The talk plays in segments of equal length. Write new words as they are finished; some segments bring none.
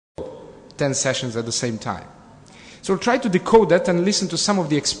10 sessions at the same time. So we'll try to decode that and listen to some of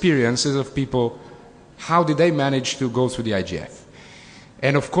the experiences of people. How did they manage to go through the IGF?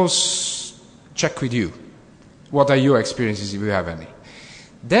 And of course, check with you. What are your experiences, if you have any?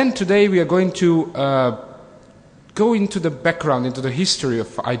 Then today we are going to go into the background, into the history of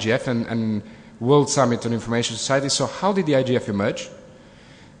IGF and World Summit on Information Society. So how did the IGF emerge?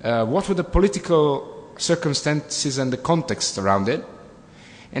 What were the political circumstances and the context around it?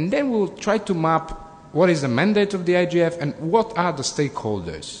 And then we'll try to map what is the mandate of the IGF and what are the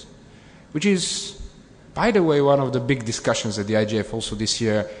stakeholders, which is, by the way, one of the big discussions at the IGF also this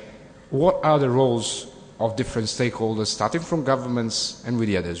year. What are the roles of different stakeholders, starting from governments and with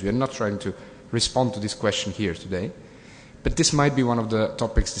the others? We are not trying to respond to this question here today, but this might be one of the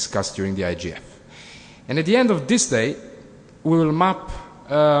topics discussed during the IGF. And at the end of this day, we will map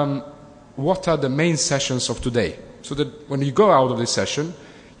what are the main sessions of today, so that when you go out of this session,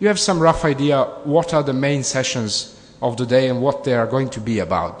 you have some rough idea what are the main sessions of the day and what they are going to be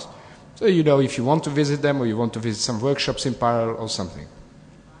about. So you know if you want to visit them or you want to visit some workshops in parallel or something.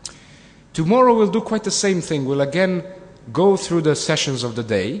 Tomorrow we'll do quite the same thing. We'll again go through the sessions of the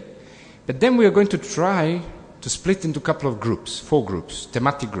day, but then we are going to try to split into a couple of groups, 4 groups,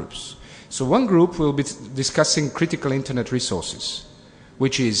 thematic groups. So one group will be discussing critical internet resources,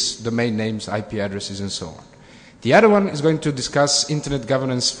 which is domain names, IP addresses and so on. The other one is going to discuss internet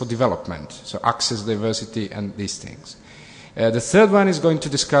governance for development, so access, diversity and these things. The third one is going to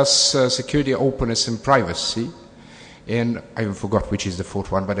discuss security, openness and privacy. And I forgot which is the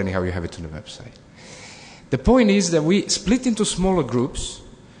fourth one, but anyhow you have it on the website. The point is that we split into smaller groups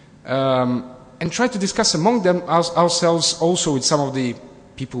and try to discuss among them ourselves also with some of the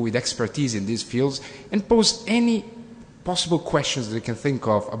people with expertise in these fields and pose any possible questions that you can think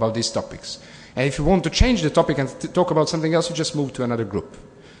of about these topics. And if you want to change the topic and talk about something else, you just move to another group.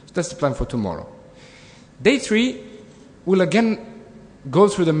 So that's the plan for tomorrow. Day 3, we'll again go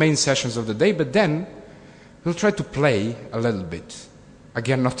through the main sessions of the day, but then we'll try to play a little bit.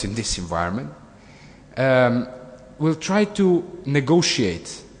 Again, not in this environment. We'll try to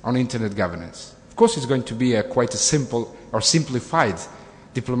negotiate on internet governance. Of course, it's going to be quite a simple or simplified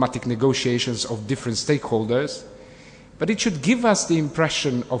diplomatic negotiations of different stakeholders, but it should give us the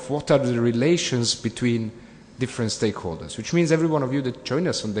impression of what are the relations between different stakeholders, which means every one of you that joined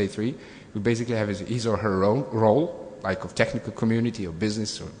us on day 3 will basically have his or her own role, like of technical community or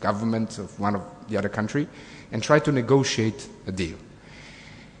business or government of one of the other country, and try to negotiate a deal.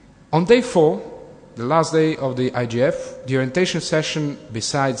 On day 4, the last day of the IGF, the orientation session,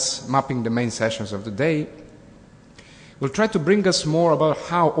 besides mapping the main sessions of the day, will try to bring us more about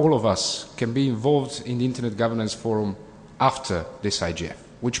how all of us can be involved in the Internet Governance Forum after this IGF,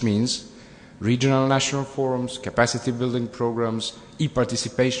 which means regional national forums, capacity building programs,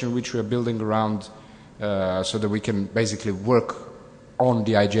 e-participation, which we are building around so that we can basically work on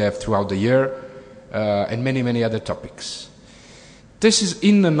the IGF throughout the year, and many, many other topics. This is,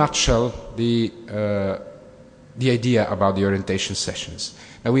 in a nutshell, the idea about the orientation sessions.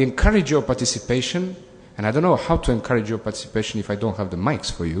 Now, we encourage your participation, and I don't know how to encourage your participation if I don't have the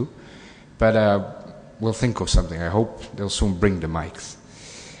mics for you, but we'll think of something. I hope they'll soon bring the mics.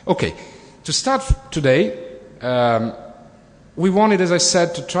 Okay, to start today, we wanted, as I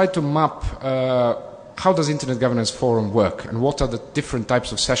said, to try to map how does Internet Governance Forum work, and what are the different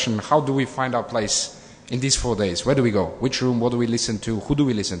types of sessions, how do we find our place in these 4 days? Where do we go? Which room? What do we listen to? Who do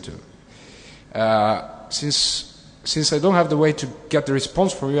we listen to? Since I don't have the way to get the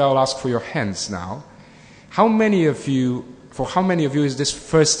response from you, I'll ask for your hands now. For how many of you is this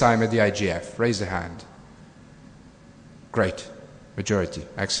first time at the IGF? Raise a hand. Great. Majority.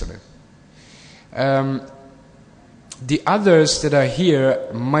 Excellent. The others that are here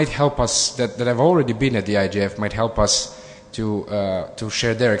might help us, that have already been at the IGF, might help us to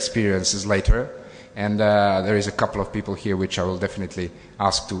share their experiences later. And there is a couple of people here which I will definitely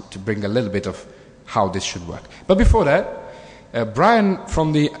ask to bring a little bit of how this should work. But before that, Brian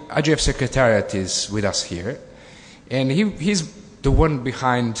from the IGF Secretariat is with us here. And he's the one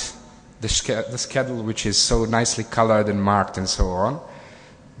behind the schedule, which is so nicely colored and marked and so on.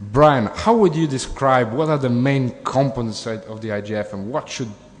 Brian, how would you describe what are the main components of the IGF, and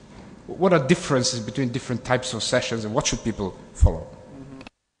what are differences between different types of sessions, and what should people follow?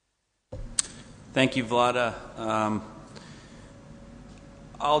 Thank you, Vlada.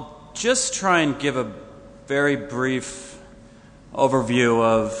 I'll just try and give a very brief overview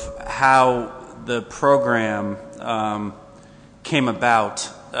of how the program came about.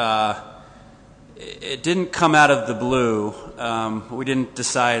 It didn't come out of the blue. We didn't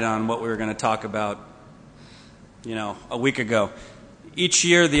decide on what we were going to talk about, a week ago. each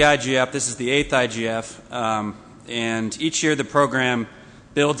year the IGF, this is the 8th IGF, and each year the program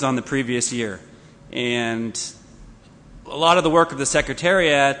builds on the previous year. And a lot of the work of the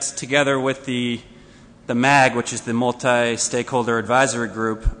Secretariat, together with the MAG, which is the Multi-Stakeholder Advisory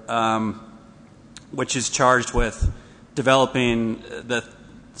Group, which is charged with developing the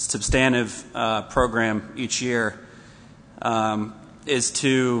substantive program each year, is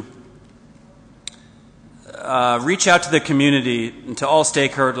to reach out to the community and to all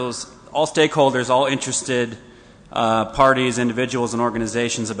stakeholders, all interested parties, individuals, and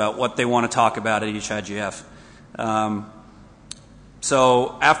organizations about what they want to talk about at each IGF.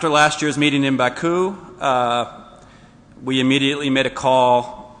 So after last year's meeting in Baku, we immediately made a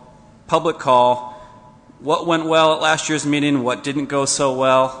public call. What went well at last year's meeting? What didn't go so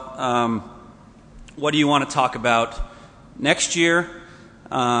well? What do you want to talk about next year?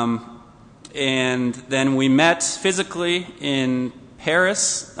 And then we met physically in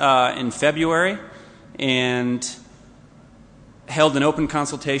Paris in February and held an open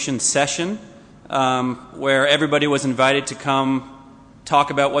consultation session where everybody was invited to come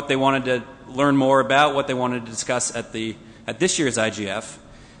talk about what they wanted to learn more about, what they wanted to discuss at this year's IGF.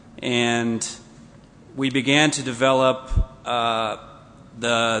 And we began to develop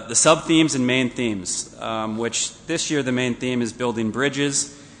the sub-themes and main themes, which this year the main theme is building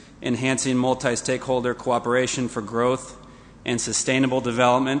bridges, enhancing multi-stakeholder cooperation for growth and sustainable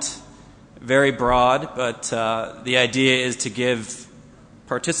development. Very broad, but the idea is to give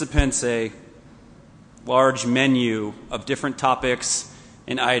participants a large menu of different topics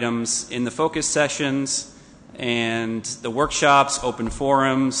and items in the focus sessions and the workshops, open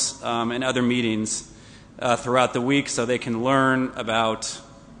forums, and other meetings throughout the week, so they can learn about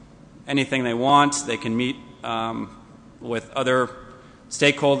anything they want. They can meet with other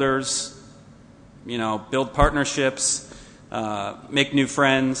stakeholders, build partnerships, make new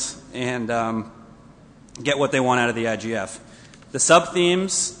friends, and get what they want out of the IGF. The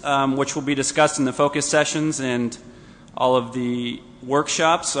sub-themes, which will be discussed in the focus sessions and all of the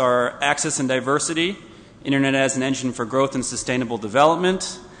workshops, are access and diversity, Internet as an engine for growth and sustainable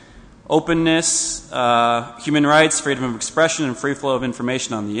development, openness, human rights, freedom of expression, and free flow of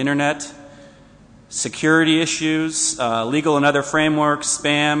information on the Internet, security issues, legal and other frameworks,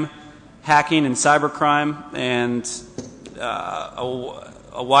 spam, hacking and cybercrime, and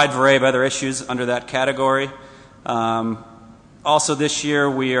a wide variety of other issues under that category. Also this year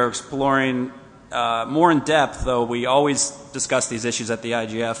we are exploring more in depth, though we always discuss these issues at the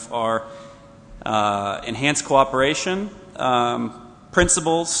IGF, are enhanced cooperation,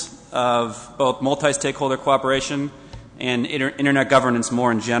 principles of both multi-stakeholder cooperation and Internet governance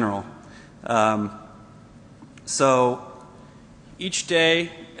more in general. So each day,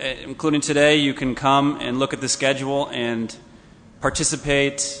 including today, you can come and look at the schedule and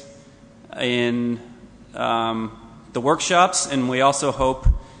participate in the workshops, and we also hope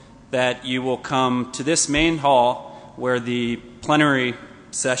that you will come to this main hall where the plenary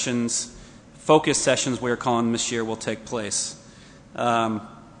sessions, focus sessions we are calling them this year, will take place. The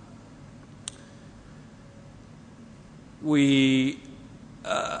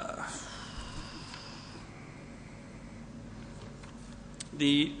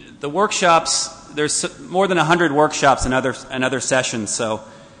workshops, there's more than 100 workshops and other sessions, so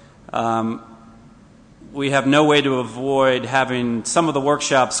we have no way to avoid having some of the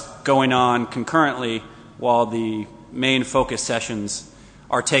workshops going on concurrently while the main focus sessions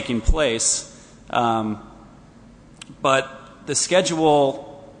are taking place. But the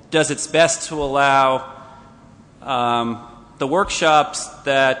schedule does its best to allow the workshops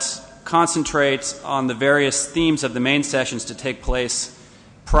that concentrate on the various themes of the main sessions to take place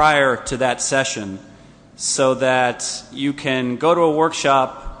prior to that session, so that you can go to a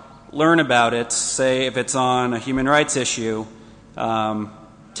workshop, learn about it, say if it's on a human rights issue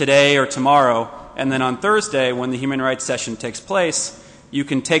today or tomorrow, and then on Thursday when the human rights session takes place, you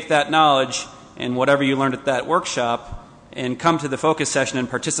can take that knowledge and whatever you learned at that workshop and come to the focus session and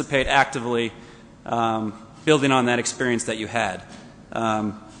participate actively, building on that experience that you had.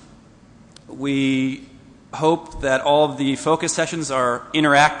 We hope that all of the focus sessions are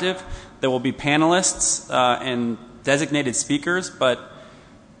interactive. There will be panelists and designated speakers, but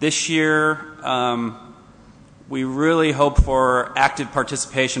this year we really hope for active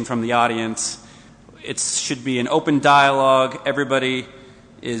participation from the audience. It should be an open dialogue. Everybody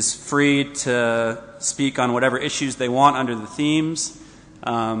is free to speak on whatever issues they want under the themes.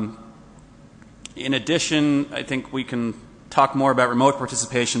 In addition, I think we can talk more about remote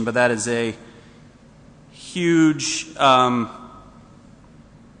participation, but that is a huge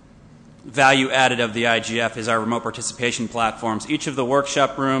value added of the IGF is our remote participation platforms. Each of the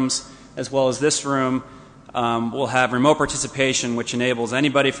workshop rooms, as well as this room, will have remote participation, which enables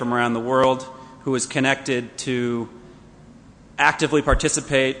anybody from around the world who is connected to actively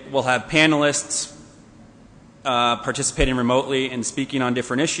participate. We'll have panelists participating remotely and speaking on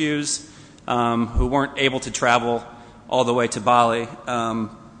different issues who weren't able to travel all the way to Bali.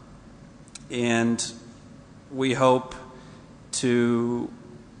 And we hope to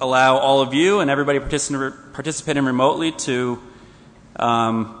allow all of you and everybody participating remotely to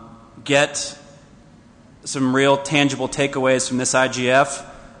get some real tangible takeaways from this IGF,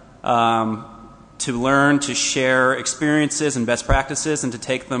 to learn, to share experiences and best practices, and to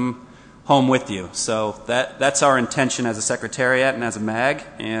take them home with you. So that's our intention as a secretariat and as a MAG,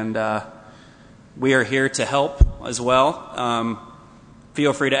 and we are here to help as well.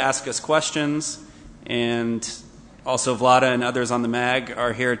 Feel free to ask us questions, and also Vlada and others on the MAG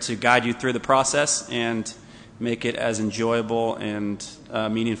are here to guide you through the process and make it as enjoyable and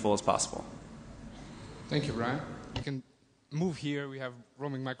meaningful as possible. Thank you, Brian. You can move here. We have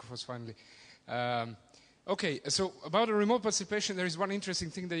roaming microphones finally. Okay, so about a remote participation, there is one interesting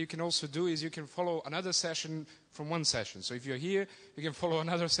thing that you can also do is you can follow another session from one session. So if you're here, you can follow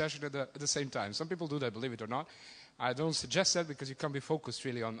another session at the same time. Some people do that, believe it or not. I don't suggest that because you can't be focused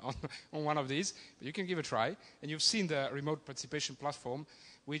really on one of these, but you can give it a try. And you've seen the remote participation platform,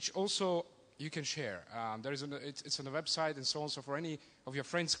 which also you can share. It's on the website and so on. So for any of your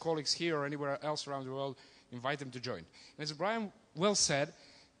friends, colleagues here or anywhere else around the world, invite them to join. And as Brian well said,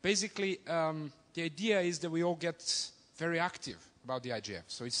 basically the idea is that we all get very active about the IGF.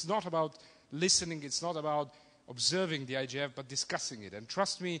 So it's not about listening, it's not about observing the IGF, but discussing it. And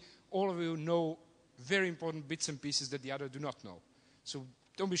trust me, all of you know very important bits and pieces that the other do not know. So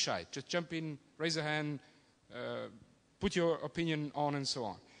don't be shy. Just jump in, raise a hand, put your opinion on, and so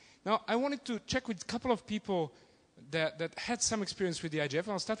on. Now, I wanted to check with a couple of people that had some experience with the IGF.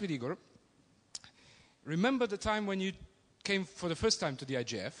 I'll start with Igor. Remember the time when you came for the first time to the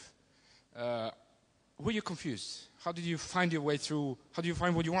IGF? Were you confused? How did you find your way through? How do you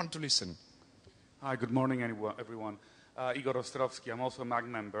find what you want to listen? Hi, good morning, everyone. Igor Ostrovsky. I'm also a MAG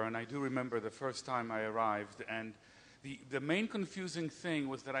member, and I do remember the first time I arrived. And the main confusing thing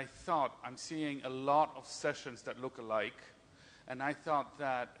was that I thought I'm seeing a lot of sessions that look alike, and I thought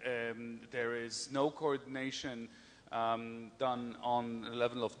that there is no coordination done on the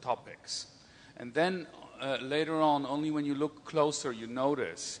level of topics. And then later on, only when you look closer, you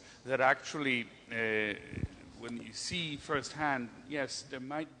notice that actually when you see firsthand, yes, there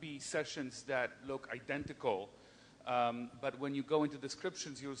might be sessions that look identical, but when you go into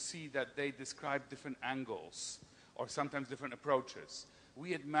descriptions, you'll see that they describe different angles or sometimes different approaches.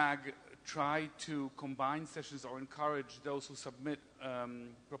 We at MAG try to combine sessions or encourage those who submit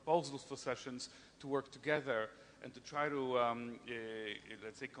proposals for sessions to work together and to try to,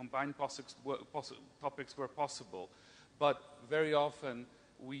 let's say, combine topics where possible. But very often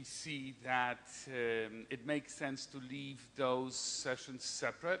we see that it makes sense to leave those sessions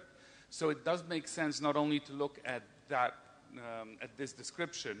separate. So it does make sense not only to look at that, at this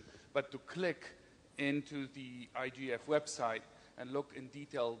description, but to click into the IGF website and look in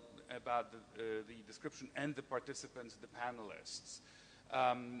detail about the description and the participants, the panelists.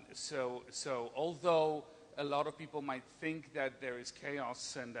 So although a lot of people might think that there is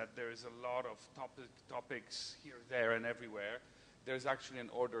chaos and that there is a lot of topics here, there, and everywhere, there's actually an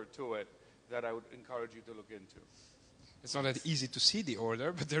order to it that I would encourage you to look into. It's not that easy to see the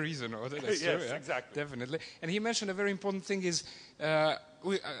order, but there is an order. That's yes, true, yeah? Exactly. Definitely. And he mentioned a very important thing is, I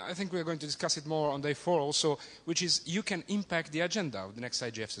think we're going to discuss it more on day 4 also, which is you can impact the agenda of the next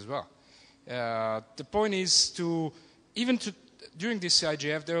IGFs as well. The point is to, during this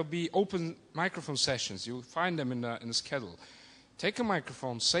IGF, there will be open microphone sessions. You'll find them in the schedule. Take a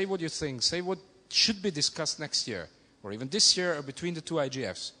microphone, say what you think, say what should be discussed next year, or even this year, or between the 2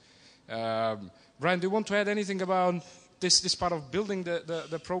 IGFs. Brian, do you want to add anything about this part of building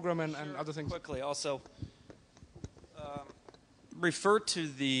the program and other things? Quickly, also, refer to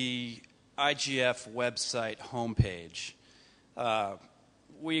the IGF website homepage.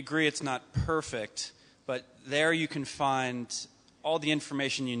 We agree it's not perfect, but there you can find all the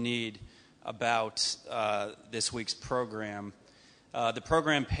information you need about this week's program. The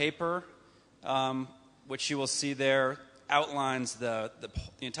program paper, which you will see there, outlines the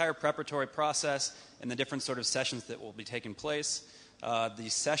entire preparatory process and the different sort of sessions that will be taking place. The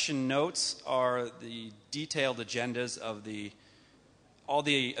session notes are the detailed agendas of all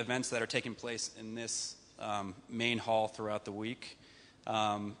the events that are taking place in this main hall throughout the week.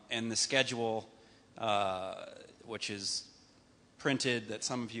 And the schedule, which is printed that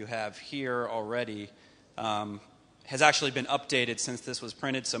some of you have here already has actually been updated since this was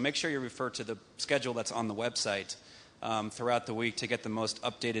printed. So make sure you refer to the schedule that's on the website throughout the week to get the most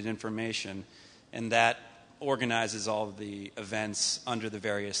updated information. And that organizes all of the events under the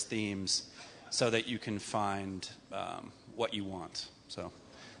various themes so that you can find what you want. So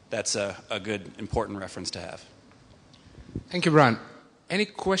that's a good, important reference to have. Thank you, Brian. Any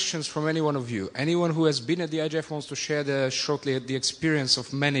questions from any one of you? Anyone who has been at the IGF wants to share shortly the experience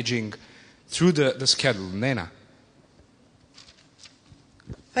of managing through the schedule? Nena.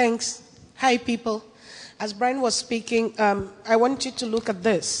 Thanks. Hi, people. As Brian was speaking, I want you to look at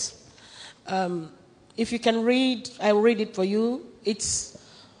this. If you can read, I'll read it for you. It's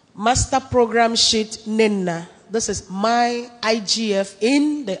Master Program Sheet NENA. This is my IGF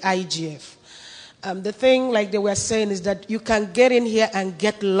in the IGF. The thing, like they were saying, is that you can get in here and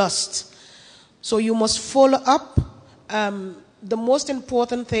get lost. So you must follow up. The most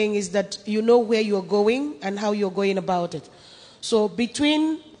important thing is that you know where you're going and how you're going about it. So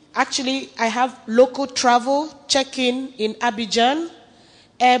actually, I have local travel, check-in in Abidjan,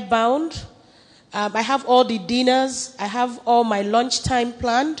 airbound. I have all the dinners. I have all my lunchtime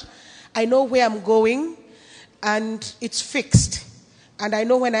planned. I know where I'm going, and it's fixed. And I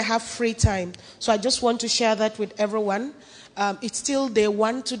know when I have free time. So I just want to share that with everyone. It's still day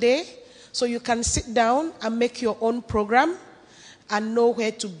one today. So you can sit down and make your own program and know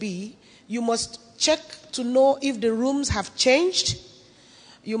where to be. You must check to know if the rooms have changed.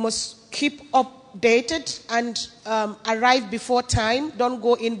 You must keep updated and arrive before time. Don't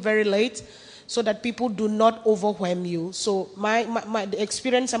go in very late so that people do not overwhelm you. So the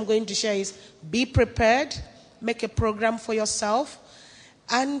experience I'm going to share is be prepared, make a program for yourself.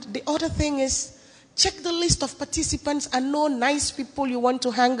 And the other thing is, check the list of participants and know nice people you want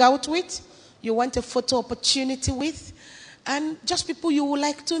to hang out with, you want a photo opportunity with, and just people you would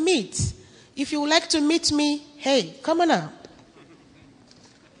like to meet. If you would like to meet me, hey, come on now.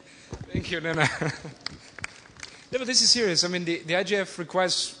 Thank you, Nena. Yeah, but this is serious. I mean, the IGF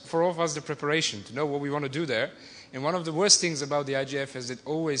requires for all of us the preparation to know what we want to do there. And one of the worst things about the IGF is it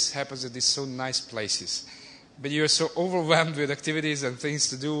always happens at these so nice places. But you're so overwhelmed with activities and things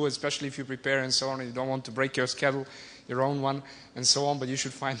to do, especially if you prepare and so on, and you don't want to break your schedule, your own one, and so on, but you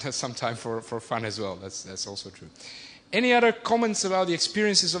should find some time for fun as well. That's also true. Any other comments about the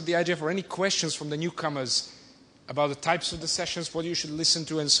experiences of the IGF, or any questions from the newcomers about the types of the sessions, what you should listen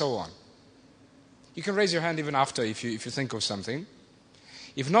to, and so on? You can raise your hand even after if you think of something.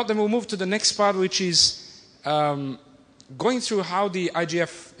 If not, then we'll move to the next part, which is going through how the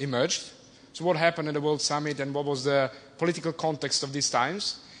IGF emerged. So what happened at the World Summit and what was the political context of these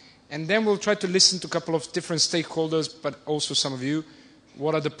times. And then we'll try to listen to a couple of different stakeholders, but also some of you.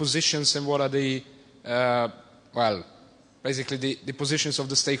 What are the positions and what are the, basically the positions of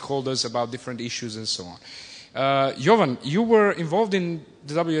the stakeholders about different issues and so on. Jovan, you were involved in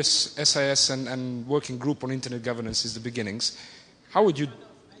the WSIS and working group on internet governance since the beginnings. How would you...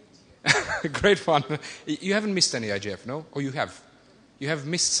 Great fun. You haven't missed any IGF, no? Or you have? You have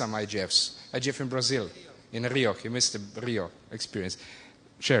missed some IGFs. IGF in Brazil, in Rio. You missed the Rio experience.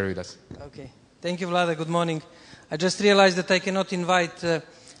 Share with us. Okay. Thank you, Vlada. Good morning. I just realized that I cannot invite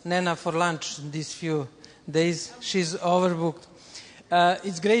Nena for lunch these few days. She's overbooked.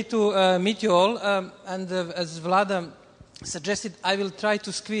 It's great to meet you all. And as Vlada suggested, I will try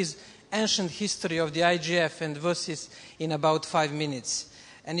to squeeze ancient history of the IGF and verses in about 5 minutes.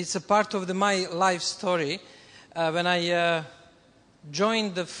 And it's a part of my life story. When I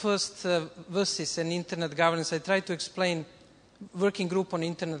joined the first verses and internet governance, I tried to explain working group on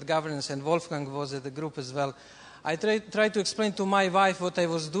internet governance, and Wolfgang was at the group as well. I tried to explain to my wife what I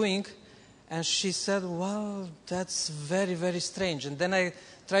was doing, and she said, well, that's very, very strange. And then I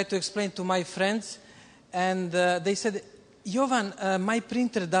tried to explain to my friends, and they said, Jovan, my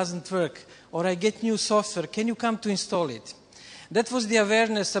printer doesn't work, or I get new software, can you come to install it? That was the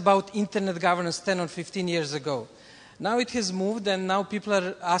awareness about internet governance 10 or 15 years ago. Now it has moved, and now people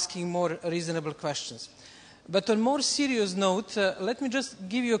are asking more reasonable questions. But on a more serious note, let me just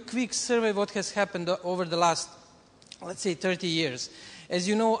give you a quick survey of what has happened over the last, let's say, 30 years. As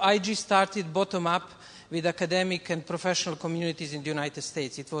you know, IG started bottom-up with academic and professional communities in the United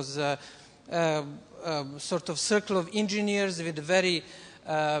States. It was a sort of circle of engineers with a very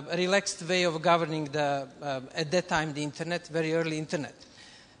relaxed way of governing at that time, the Internet, very early Internet.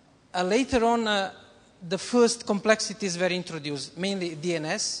 Later on, the first complexities were introduced, mainly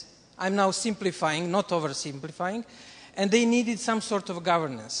DNS. I'm now simplifying, not oversimplifying, and they needed some sort of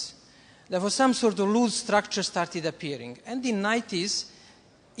governance. Therefore, some sort of loose structure started appearing. And in the 90s,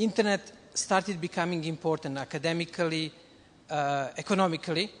 Internet started becoming important academically,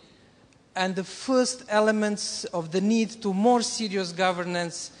 economically, and the first elements of the need to more serious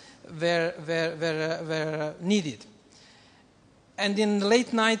governance were needed. And in the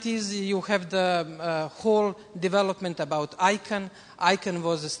late 90s, you have the whole development about ICANN. ICANN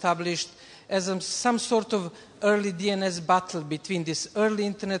was established as some sort of early DNS battle between this early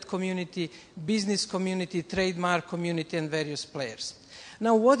internet community, business community, trademark community, and various players.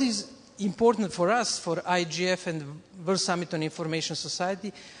 Now, what is important for us, for IGF and World Summit on Information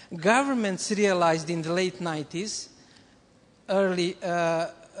Society, governments realized in the late 90s, early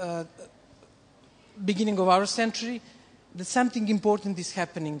beginning of our century, that something important is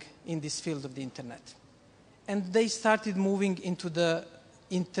happening in this field of the internet. And they started moving into the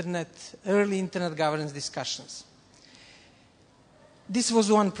early internet governance discussions. This was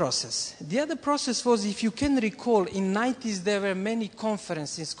one process. The other process was, if you can recall, in the 90s there were many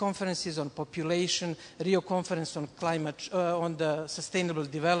conferences on population, Rio conference on climate, on the sustainable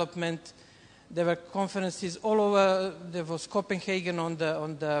development. There were conferences all over. There was Copenhagen on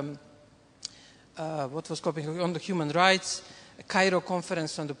the human rights, a Cairo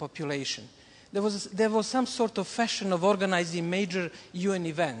conference on the population. There was some sort of fashion of organizing major UN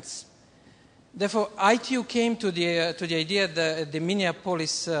events. Therefore, ITU came to the idea at the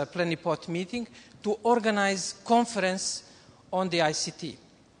Minneapolis Plenary meeting to organize conference on the ICT.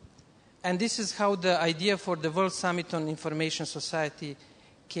 And this is how the idea for the World Summit on Information Society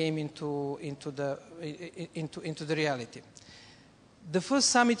came into the reality. The first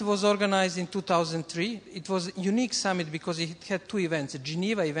summit was organized in 2003. It was a unique summit because it had two events, a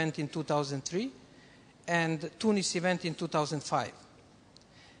Geneva event in 2003 and Tunis event in 2005.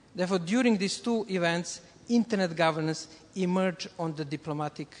 Therefore, during these two events, internet governance emerged on the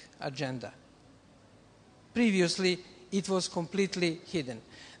diplomatic agenda. Previously, it was completely hidden.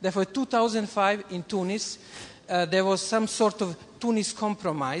 Therefore, in 2005 in Tunis, there was some sort of Tunis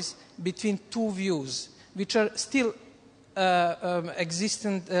compromise between two views, which are still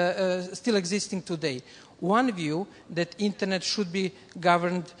existing today. One view that internet should be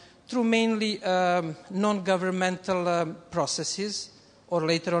governed through mainly non-governmental processes, or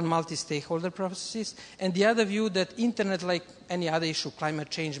later on multi-stakeholder processes, and the other view that internet, like any other issue, climate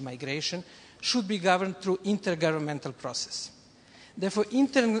change, migration, should be governed through intergovernmental process. Therefore,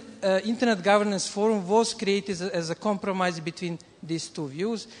 Internet Governance Forum was created as a compromise between these two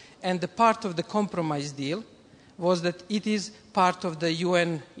views, and the part of the compromise deal was that it is part of the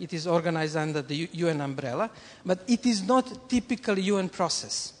UN, it is organized under the UN umbrella, but it is not typical UN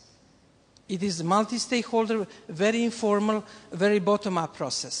process. It is multi-stakeholder, very informal, very bottom-up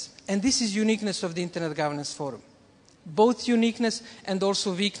process. And this is uniqueness of the Internet Governance Forum. Both uniqueness and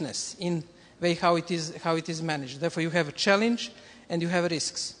also weakness in the way how it is managed. Therefore, you have a challenge and you have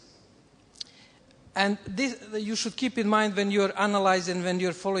risks. And this, you should keep in mind when you are analyzing and when you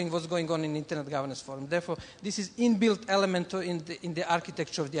are following what's going on in Internet Governance Forum. Therefore, this is inbuilt element in the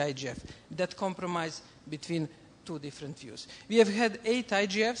architecture of the IGF, that compromise between two different views. We have had 8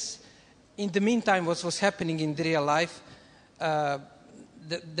 IGFs. In the meantime, what was happening in the real life,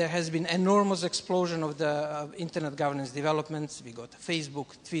 there has been enormous explosion of the internet governance developments. We got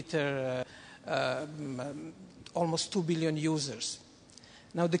Facebook, Twitter, almost 2 billion users.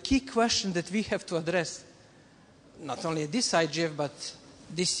 Now, the key question that we have to address, not only at this IGF, but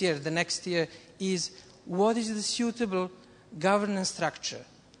this year, the next year, is what is the suitable governance structure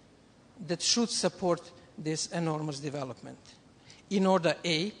that should support this enormous development in order,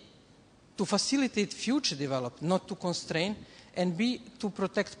 A, to facilitate future development, not to constrain, and B, to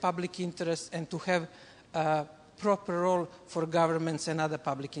protect public interest and to have a proper role for governments and other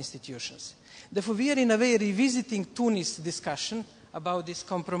public institutions. Therefore, we are in a way revisiting Tunis discussion about this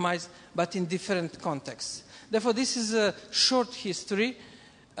compromise, but in different contexts. Therefore, this is a short history,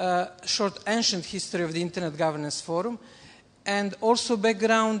 short ancient history of the Internet Governance Forum, and also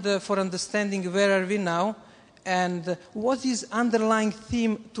background for understanding where are we now, and what is underlying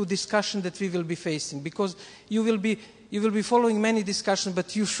theme to discussion that we will be facing. Because you will be following many discussions,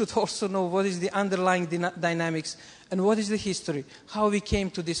 but you should also know what is the underlying dynamics and what is the history, how we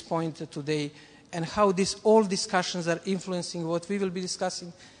came to this point today, and how all discussions are influencing what we will be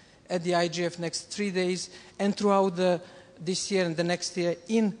discussing at the IGF next 3 days and throughout this year and the next year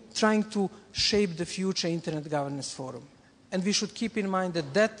in trying to shape the future Internet Governance Forum. And we should keep in mind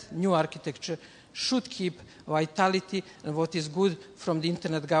that new architecture should keep vitality and what is good from the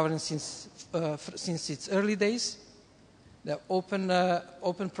internet governance since its early days, the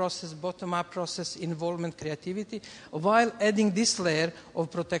open process, bottom-up process, involvement, creativity, while adding this layer of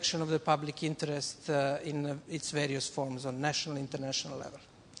protection of the public interest in its various forms on national and international level.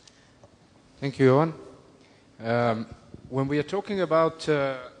 Thank you, Johan. when we are talking about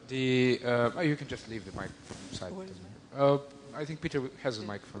you can just leave the microphone side. I think Peter has a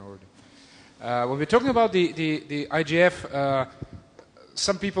microphone already. When we're talking about the IGF,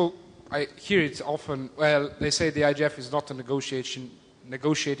 some people, I hear it often, well, they say the IGF is not a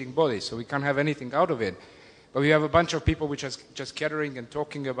negotiating body, so we can't have anything out of it. But we have a bunch of people which are just gathering and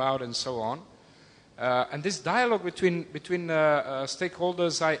talking about and so on. And this dialogue between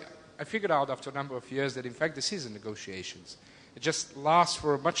stakeholders, I figured out after a number of years that in fact this is negotiations. It just lasts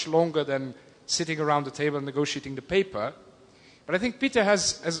for much longer than sitting around the table and negotiating the paper. But I think Peter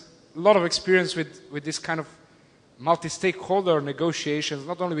has a lot of experience with this kind of multi-stakeholder negotiations,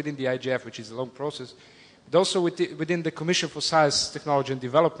 not only within the IGF, which is a long process, but also within the Commission for Science, Technology and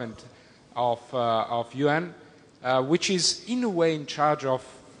Development of UN, which is in a way in charge of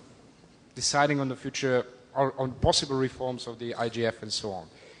deciding on the future, or on possible reforms of the IGF and so on.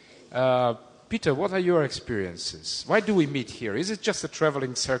 Peter, what are your experiences? Why do we meet here? Is it just a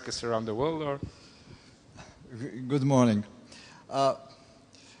traveling circus around the world, or? Good morning.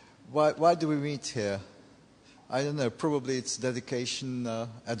 Why do we meet here? I don't know. Probably it's dedication,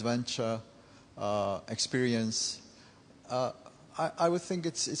 adventure, experience. I would think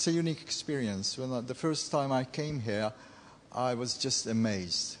it's a unique experience. When the first time I came here, I was just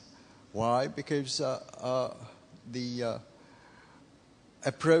amazed. Why? Because the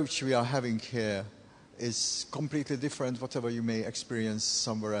approach we are having here is completely different whatever you may experience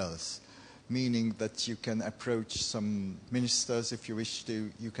somewhere else. Meaning that you can approach some ministers if you wish to,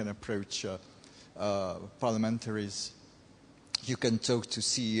 you can approach parliamentaries, you can talk to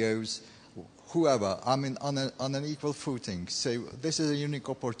CEOs, whoever, I mean on an equal footing. So this is a unique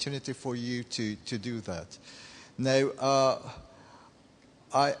opportunity for you to do that. Now,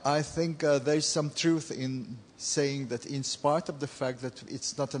 I think there's some truth in saying that in spite of the fact that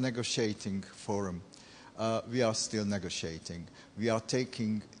it's not a negotiating forum, we are still negotiating. We are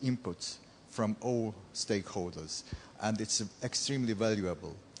taking inputs from all stakeholders, and it's extremely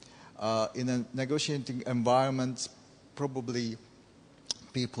valuable. In a negotiating environment, probably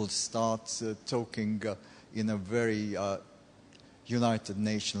people start talking in a very United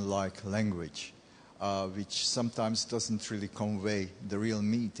Nations-like language, which sometimes doesn't really convey the real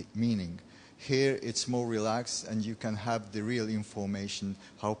meaning. Here it's more relaxed, and you can have the real information,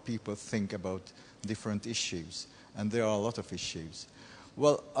 how people think about different issues. And there are a lot of issues.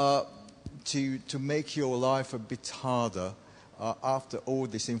 Well, to make your life a bit harder, after all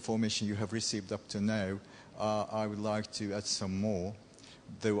this information you have received up to now, I would like to add some more.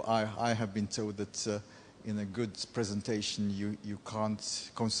 Though I have been told that in a good presentation you can't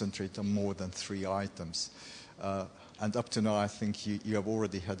concentrate on more than 3 items. And up to now I think you have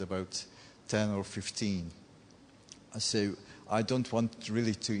already had about 10 or 15. So I don't want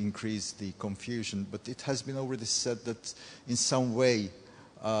really to increase the confusion, but it has been already said that in some way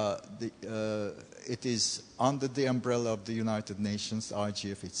it is under the umbrella of the United Nations,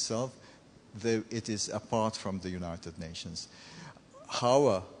 IGF itself, though it is apart from the United Nations.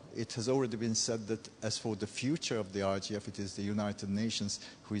 However, it has already been said that as for the future of the IGF, it is the United Nations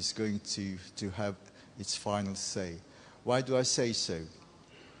who is going to have its final say. Why do I say so?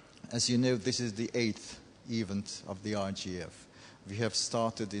 As you know, this is the 8th event of the IGF. We have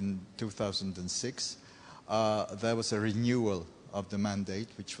started in 2006. There was a renewal of the mandate,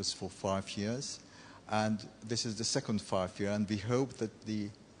 which was for 5 years. And this is the second 5 year, and we hope that the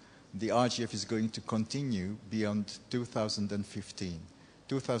IGF is going to continue beyond 2015.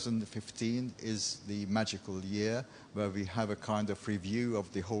 2015 is the magical year where we have a kind of review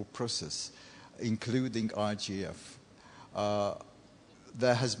of the whole process, including IGF.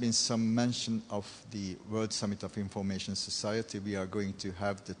 There has been some mention of the World Summit of Information Society. We are going to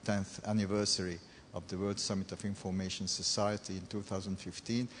have the 10th anniversary of the World Summit of Information Society in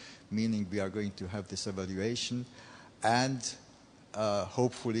 2015, meaning we are going to have this evaluation and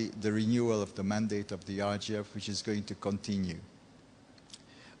hopefully the renewal of the mandate of the IGF, which is going to continue.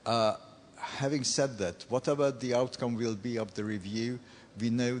 Having said that, whatever the outcome will be of the review, we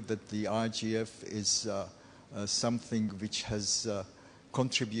know that the IGF is something which has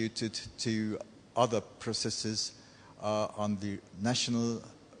contributed to other processes on the national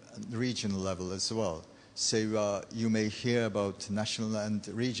and regional level as well. So you may hear about national and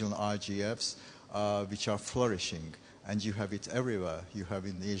regional IGFs which are flourishing, and you have it everywhere. You have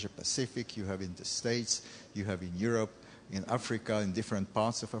in Asia Pacific, you have in the States, you have in Europe, in Africa, in different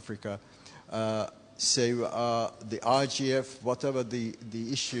parts of Africa. So the IGF, whatever the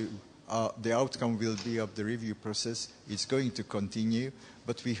issue, the outcome will be of the review process, is going to continue,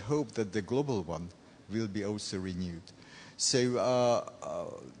 but we hope that the global one will be also renewed. So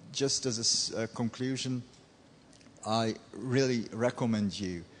just as a conclusion, I really recommend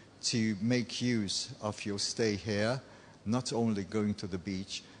you to make use of your stay here, not only going to the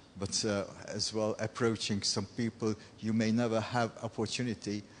beach, but as well approaching some people you may never have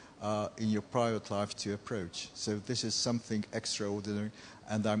opportunity in your private life to approach. So this is something extraordinary,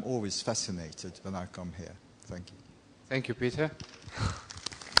 and I'm always fascinated when I come here. Thank you. Thank you, Peter.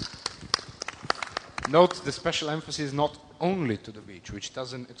 Note the special emphasis not only to the beach, which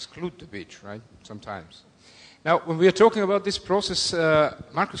doesn't exclude the beach, right, sometimes. Now, when we are talking about this process,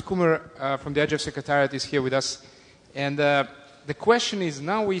 Markus Kummer from the IGF Secretariat is here with us. And the question is,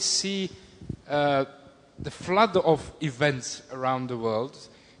 now we see the flood of events around the world.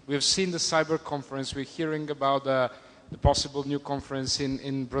 We have seen the cyber conference. We're hearing about the possible new conference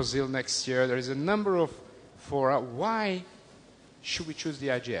in Brazil next year. There is a number of fora. Why should we choose the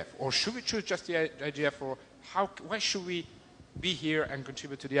IGF? Or should we choose just the IGF? Or why should we be here and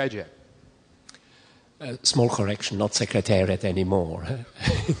contribute to the IGF? Small correction, not secretariat anymore.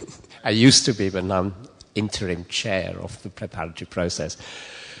 I used to be, but now I'm interim chair of the preparatory process.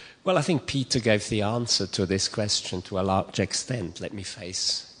 Well, I think Peter gave the answer to this question to a large extent. Let me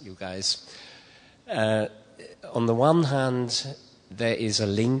face you guys. On the one hand, there is a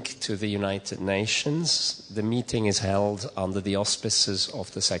link to the United Nations. The meeting is held under the auspices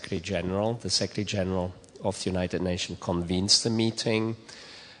of the Secretary General. The Secretary General of the United Nations convenes the meeting.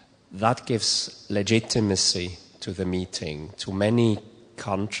 That gives legitimacy to the meeting, to many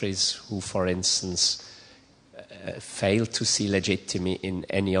countries who, for instance, fail to see legitimacy in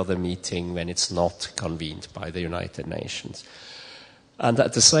any other meeting when it's not convened by the United Nations. And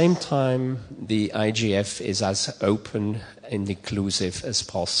at the same time, the IGF is as open and inclusive as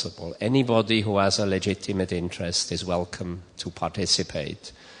possible. Anybody who has a legitimate interest is welcome to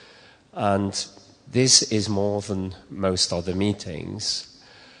participate. And this is more than most other meetings.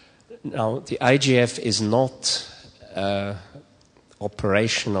 Now, the IGF is not an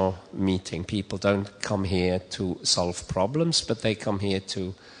operational meeting. People don't come here to solve problems, but they come here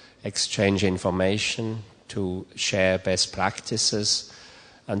to exchange information, to share best practices,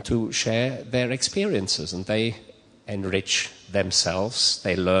 and to share their experiences. And they enrich themselves,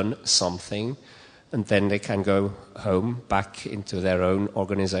 they learn something, and then they can go home, back into their own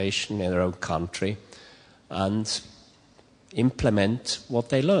organization, in their own country, and implement what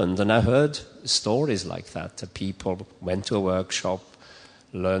they learned. And I heard stories like that people went to a workshop,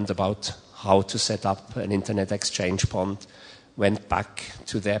 learned about how to set up an internet exchange point, went back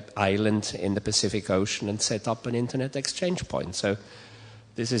to their island in the Pacific Ocean and set up an internet exchange point. So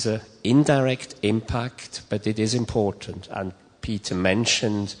this is an indirect impact, but it is important. And Peter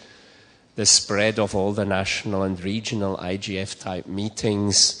mentioned the spread of all the national and regional IGF-type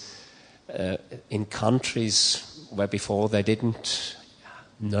meetings in countries where before they didn't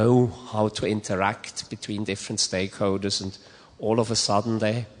know how to interact between different stakeholders, and all of a sudden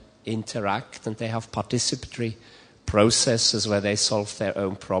they interact and they have participatory processes where they solve their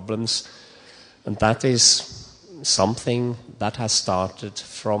own problems. And that is something that has started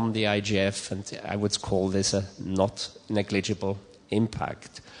from the IGF, and I would call this a not negligible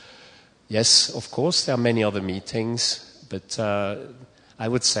impact. Yes, of course, there are many other meetings, but I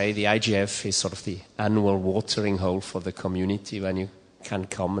would say the IGF is sort of the annual watering hole for the community, when you can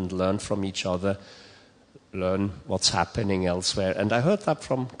come and learn from each other, learn what's happening elsewhere. And I heard that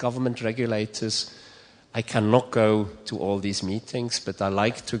from government regulators. I cannot go to all these meetings, but I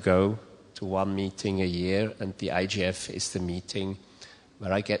like to go to one meeting a year, and the IGF is the meeting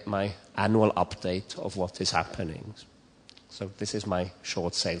where I get my annual update of what is happening. So this is my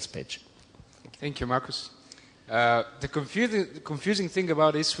short sales pitch. Thank you, Markus. The confusing thing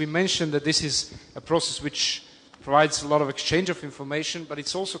about this, we mentioned that this is a process which provides a lot of exchange of information, but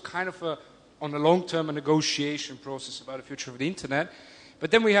it's also kind of on a long-term a negotiation process about the future of the internet.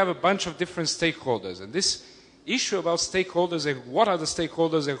 But then we have a bunch of different stakeholders, and this issue about stakeholders and what are the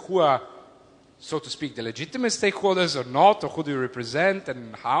stakeholders and who are, so to speak, the legitimate stakeholders or not, or who do you represent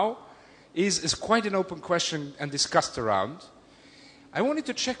and how, is quite an open question and discussed around. I wanted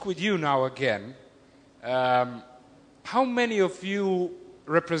to check with you now again, how many of you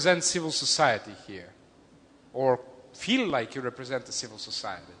represent civil society here? Or feel like you represent the civil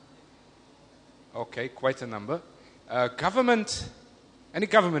society? Okay, quite a number. Government, any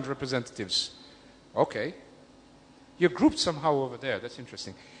government representatives? Okay. You're grouped somehow over there, that's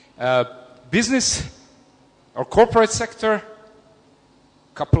interesting. Business or corporate sector?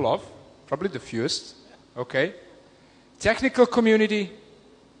 Couple of, probably the fewest. Okay. Technical community?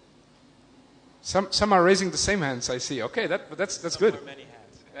 Some are raising the same hands, I see. Okay, that's good. Some wear many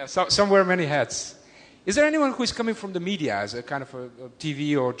hats. Some wear many hats. Is there anyone who is coming from the media as a kind of a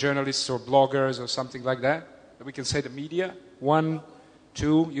TV or journalists or bloggers or something like that? We can say the media. 1,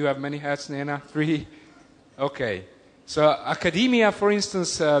 2, you have many hats, Nena. 3, okay. So academia, for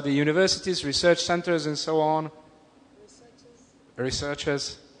instance, the universities, research centers, and so on.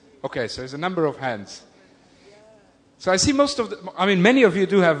 Researchers. Okay, so there's a number of hands. So I see many of you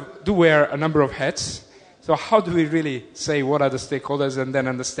do wear a number of hats. So how do we really say what are the stakeholders and then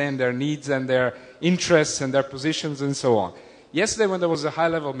understand their needs and their interests and their positions and so on? Yesterday when there was a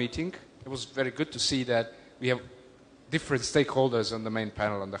high-level meeting, it was very good to see that we have different stakeholders on the main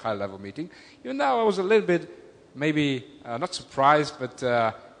panel on the high-level meeting. Even though I was a little bit, maybe not surprised, but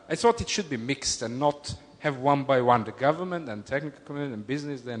I thought it should be mixed and not have one by one the government and technical community and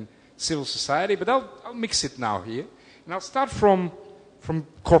business, then civil society. But I'll mix it now here. And I'll start from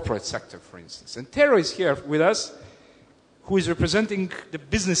corporate sector, for instance. And Tero is here with us, who is representing the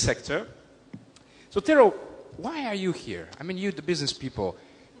business sector. So Tero, why are you here? I mean, you, the business people,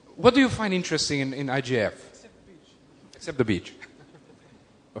 what do you find interesting in IGF? Except the beach.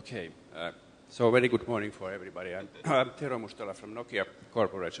 Okay. So very good morning for everybody. I'm Tero Mustola from Nokia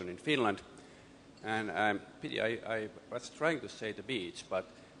Corporation in Finland. And I was trying to say the beach, but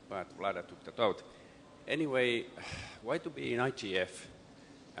Vlada took that out. Anyway, why to be in IGF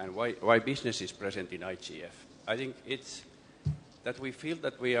and why business is present in IGF? I think it's that we feel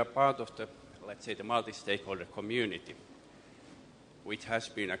that we are part of the, let's say, the multi-stakeholder community, which has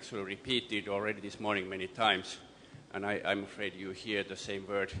been actually repeated already this morning many times. And I'm afraid you hear the same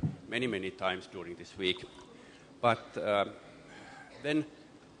word many, many times during this week. But then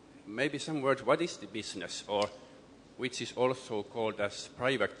maybe some words, what is the business, or which is also called as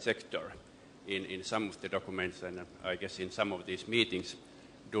private sector in some of the documents and I guess in some of these meetings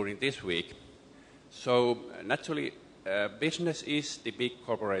during this week. So naturally, business is the big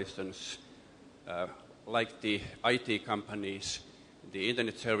corporations like the IT companies, the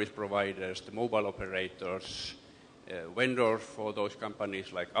internet service providers, the mobile operators, vendors for those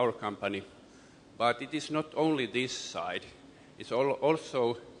companies like our company. But it is not only this side, it's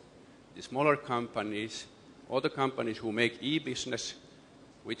also the smaller companies, all the companies who make e-business,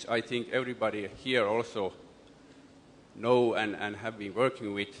 which I think everybody here also know and have been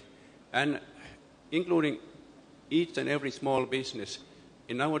working with, and including each and every small business.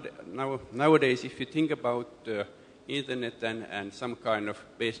 Nowadays, if you think about internet and some kind of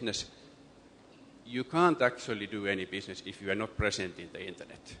business, you can't actually do any business if you are not present in the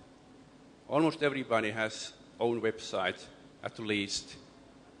internet. Almost everybody has own website, at least,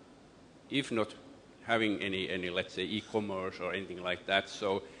 if not having any let's say, e-commerce or anything like that.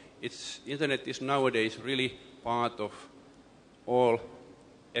 So internet is nowadays really part of all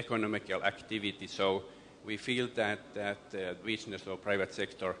economical activity. So we feel that business or private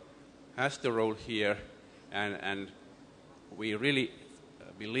sector has the role here, and we really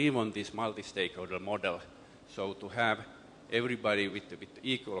believe on this multi-stakeholder model. So to have everybody with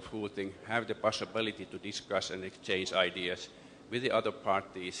equal footing, have the possibility to discuss and exchange ideas with the other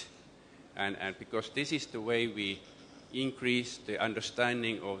parties, and because this is the way we increase the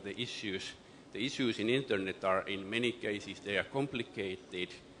understanding of the issues. The issues in internet are, in many cases, they are complicated.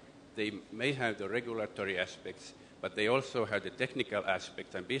 They may have the regulatory aspects, but they also have the technical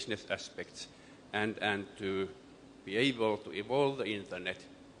aspects and business aspects. And to be able to evolve the internet,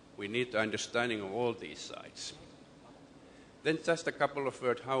 we need the understanding of all these sides. Then just a couple of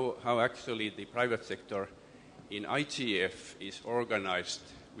words how actually the private sector in IGF is organized.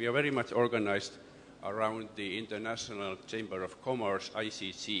 We are very much organized around the International Chamber of Commerce,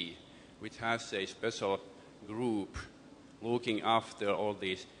 ICC, which has a special group looking after all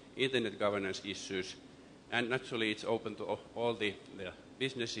these internet governance issues. And naturally, it's open to all the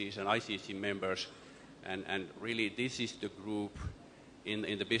businesses and ICC members. And really, this is the group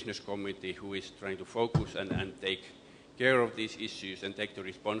in the business committee who is trying to focus and take care of these issues and take the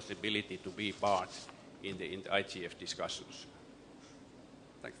responsibility to be part in the IGF discussions.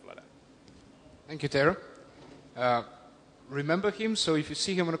 Thanks, Vlada. Thank you, Tero. Remember him, so if you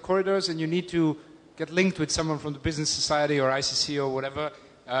see him on the corridors and you need to get linked with someone from the business society or ICC or whatever,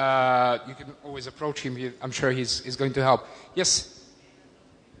 you can always approach him. I'm sure he's going to help. Yes?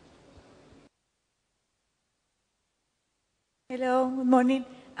 Hello, good morning.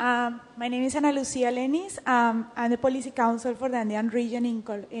 My name is Ana Lucia Lenis. I'm the Policy Counsel for the Andean region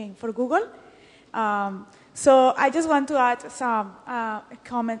for Google. So I just want to add some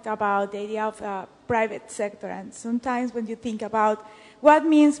comment about the idea of private sector. And sometimes when you think about what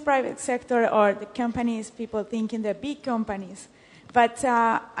means private sector or the companies, people think in the big companies. But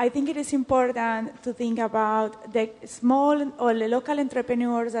I think it is important to think about the small or the local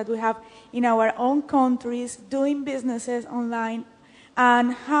entrepreneurs that we have in our own countries doing businesses online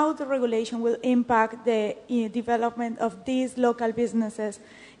and how the regulation will impact the development of these local businesses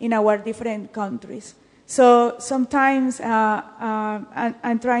in our different countries. So sometimes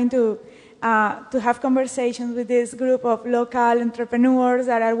I'm trying to have conversations with this group of local entrepreneurs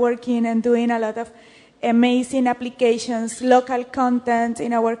that are working and doing a lot of amazing applications, local content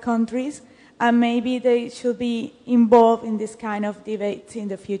in our countries, and maybe they should be involved in this kind of debates in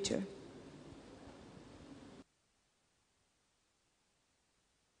the future.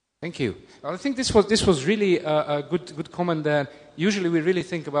 Thank you. I think this was really a good comment that usually we really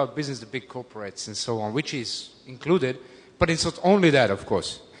think about business, the big corporates and so on, which is included, but it's not only that, of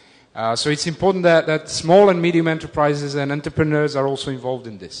course. So it's important that small and medium enterprises and entrepreneurs are also involved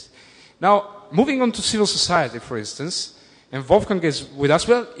in this. Now, moving on to civil society, for instance, and Wolfgang is with us.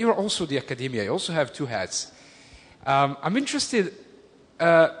 Well, you're also the academia. You also have two hats. I'm interested,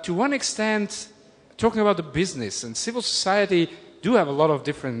 to one extent, talking about the business and civil society do have a lot of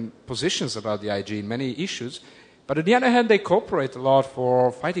different positions about the IG in many issues, but on the other hand, they cooperate a lot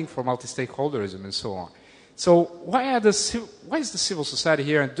for fighting for multi-stakeholderism and so on. So why is the civil society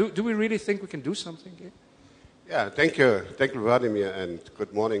here, and do we really think we can do something here? Yeah, thank you, Vladimir, and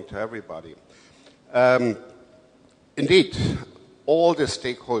good morning to everybody. Indeed, all the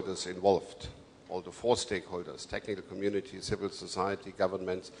stakeholders involved, all the four stakeholders, technical community, civil society,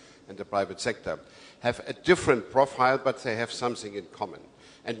 governments, and the private sector, have a different profile, but they have something in common.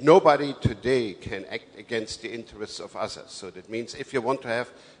 And nobody today can act against the interests of others. So that means if you want to have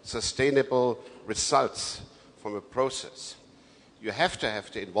sustainable results from a process, you have to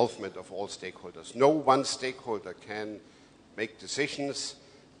have the involvement of all stakeholders. No one stakeholder can make decisions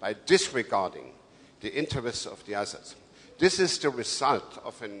by disregarding the interests of the others. This is the result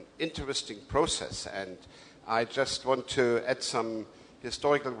of an interesting process, and I just want to add some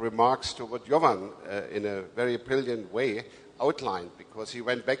historical remarks to what Jovan, in a very brilliant way, outlined, because he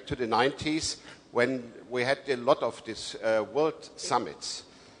went back to the 90s when we had a lot of these world summits.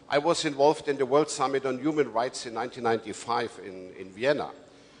 I was involved in the World Summit on Human Rights in 1995 in Vienna,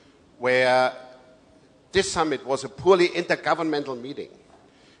 where this summit was a purely intergovernmental meeting.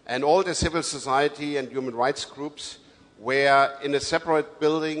 And all the civil society and human rights groups were in a separate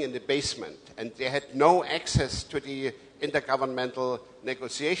building in the basement, and they had no access to the intergovernmental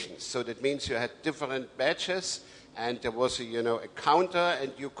negotiations. So that means you had different badges, and there was a counter,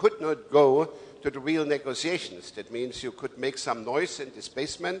 and you could not go to the real negotiations. That means you could make some noise in this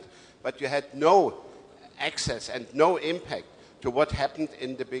basement, but you had no access and no impact to what happened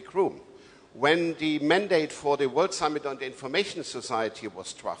in the big room. When the mandate for the World Summit on the Information Society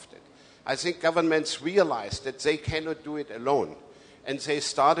was drafted, I think governments realized that they cannot do it alone. And they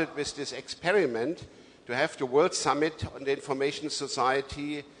started with this experiment to have the World Summit on the Information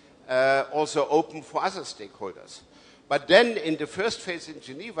Society also open for other stakeholders. But then in the first phase in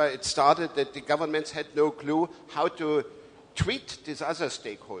Geneva, it started that the governments had no clue how to treat these other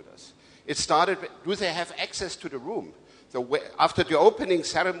stakeholders. It started, do they have access to the room? So after the opening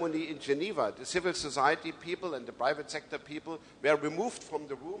ceremony in Geneva, the civil society people and the private sector people were removed from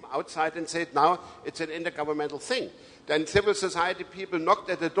the room outside and said, now it's an intergovernmental thing. Then civil society people knocked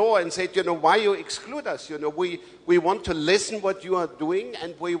at the door and said, why you exclude us? We want to listen what you are doing,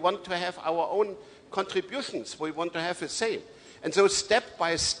 and we want to have our own contributions. We want to have a say. And so step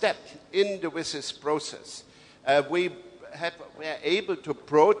by step with this process, we were able to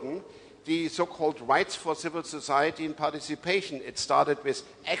broaden the so-called rights for civil society and participation. It started with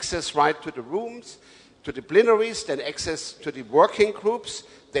access right to the rooms, to the plenaries, then access to the working groups,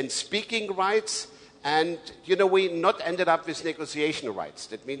 then speaking rights, and we not ended up with negotiation rights.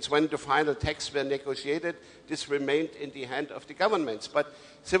 That means when the final texts were negotiated, this remained in the hand of the governments. But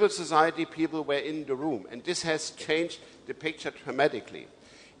civil society people were in the room, and this has changed the picture dramatically.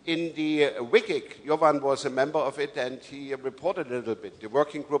 In the WCIG, Jovan was a member of it, and he reported a little bit, the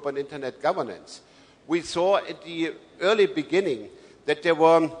Working Group on Internet Governance. We saw at the early beginning that there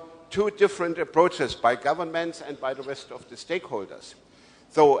were two different approaches by governments and by the rest of the stakeholders.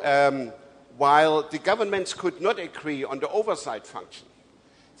 So while the governments could not agree on the oversight function,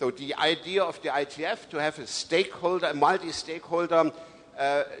 so the idea of the IGF to have a multi-stakeholder,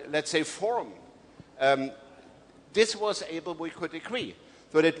 let's say, forum, this was able, we could agree.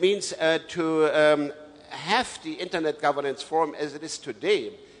 So that means to have the Internet Governance Forum as it is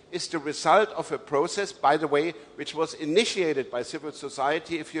today is the result of a process, by the way, which was initiated by civil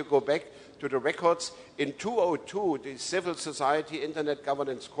society. If you go back to the records, in 2002, the Civil Society Internet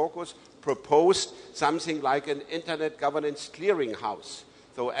Governance Caucus proposed something like an Internet Governance Clearinghouse.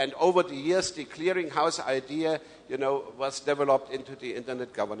 So, and over the years, the clearinghouse idea, was developed into the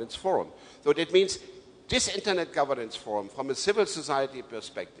Internet Governance Forum. So that means this Internet Governance Forum, from a civil society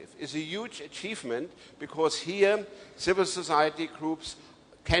perspective, is a huge achievement because here civil society groups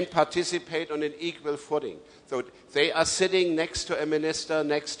can participate on an equal footing. So they are sitting next to a minister,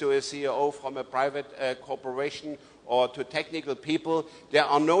 next to a CEO from a private corporation or to technical people. There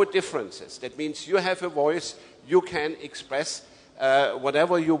are no differences. That means you have a voice, you can express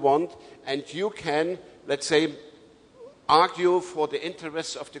whatever you want, and you can, let's say, argue for the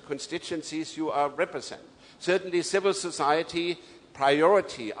interests of the constituencies you are represent. Certainly civil society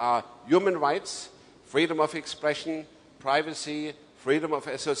priority are human rights, freedom of expression, privacy, freedom of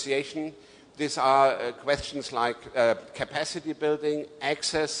association. These are questions like capacity building,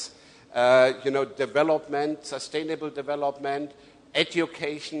 access, development, sustainable development,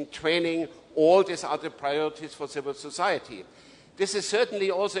 education, training. All these are the priorities for civil society. This is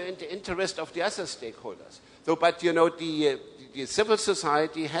certainly also in the interest of the other stakeholders. So, but the civil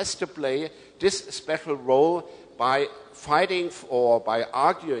society has to play this special role by fighting or by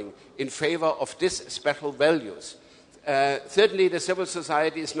arguing in favor of these special values. Certainly the civil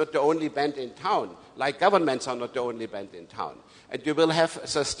society is not the only band in town, like governments are not the only band in town. And you will have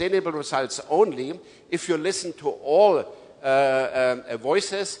sustainable results only if you listen to all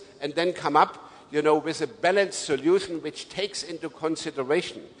voices and then come up with a balanced solution which takes into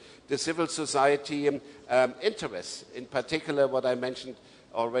consideration the civil society interests. In particular, what I mentioned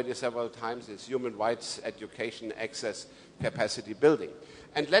already several times is human rights, education, access, capacity building.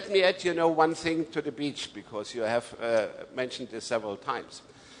 And let me add, one thing to the beach, because you have mentioned this several times.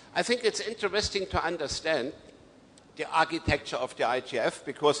 I think it's interesting to understand the architecture of the IGF,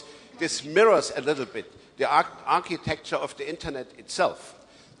 because this mirrors a little bit the architecture of the Internet itself.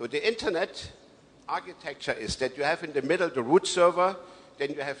 So the Internet architecture is that you have in the middle the root server,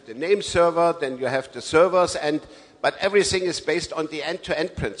 then you have the name server, then you have the servers, but everything is based on the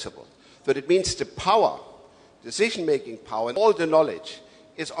end-to-end principle. So that means the power, decision-making power, and all the knowledge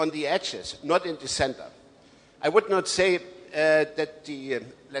is on the edges, not in the center. I would not say that the,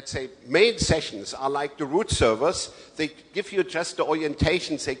 let's say, main sessions are like the root servers. They give you just the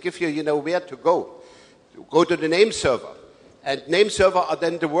orientations. They give you, where to go. You go to the name server. And name server are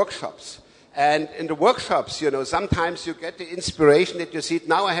then the workshops. And in the workshops, sometimes you get the inspiration that you see,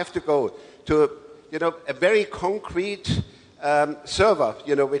 now I have to go to, a very concrete server,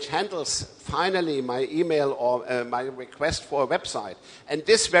 which handles finally my email or my request for a website. And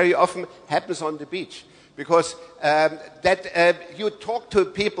this very often happens on the beach. Because you talk to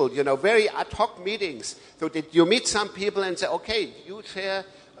people, very ad hoc meetings, so that you meet some people and say, okay, you share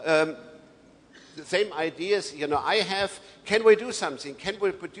the same ideas, I have, can we do something, can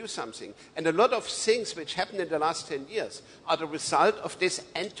we produce something? And a lot of things which happened in the last 10 years are the result of this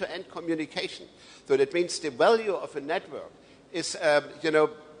end-to-end communication. So that means the value of a network is,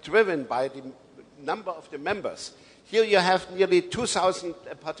 driven by the number of the members. Here you have nearly 2,000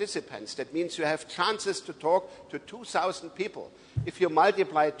 participants. That means you have chances to talk to 2,000 people. If you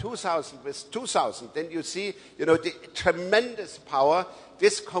multiply 2,000 with 2,000, then you see, the tremendous power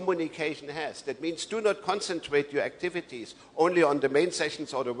this communication has. That means do not concentrate your activities only on the main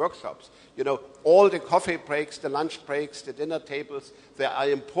sessions or the workshops. All the coffee breaks, the lunch breaks, the dinner tables, they are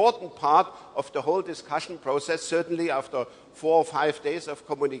an important part of the whole discussion process. Certainly after 4 or 5 days of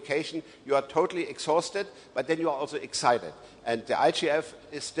communication, you are totally exhausted, but then you are also excited. And the IGF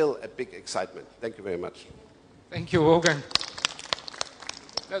is still a big excitement. Thank you very much. Thank you, Wolfgang.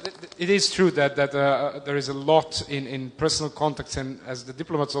 It is true that there is a lot in personal contacts, and as the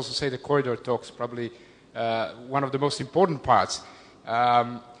diplomats also say, the corridor talks probably one of the most important parts.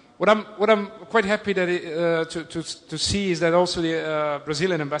 What I'm quite happy that to see is that also the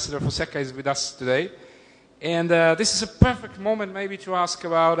Brazilian ambassador Fonseca is with us today, and this is a perfect moment maybe to ask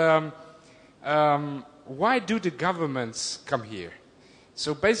about why do the governments come here?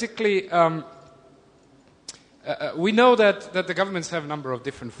 So basically. We know that the governments have a number of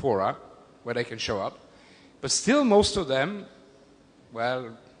different fora where they can show up, but still most of them,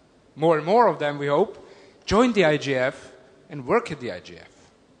 well, more and more of them, we hope, join the IGF and work at the IGF.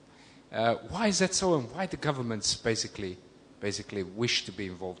 Why is that so, and why the governments basically wish to be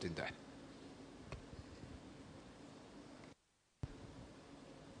involved in that?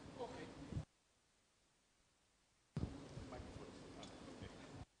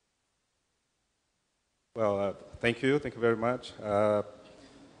 Well, thank you very much. In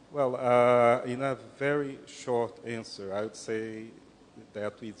a very short answer, I would say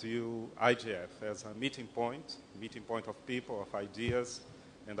that we view IGF as a meeting point of people, of ideas,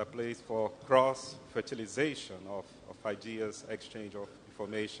 and a place for cross-fertilization of ideas, exchange of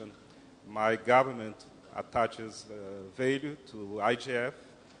information. My government attaches value to IGF,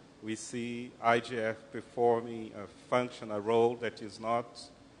 we see IGF performing a function, a role that is not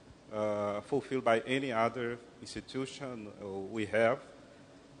fulfilled by any other institution we have.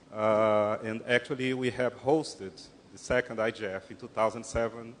 And actually, we have hosted the second IGF in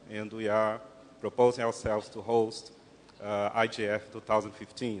 2007, and we are proposing ourselves to host IGF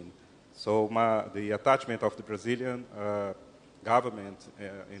 2015. So the attachment of the Brazilian government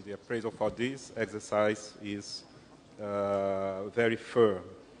in the appraisal for this exercise is very firm.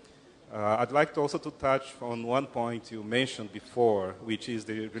 I'd like to also to touch on one point you mentioned before, which is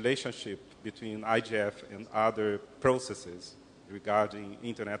the relationship between IGF and other processes regarding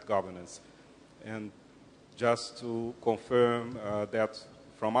internet governance. And just to confirm that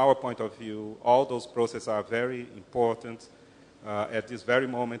from our point of view, all those processes are very important. At this very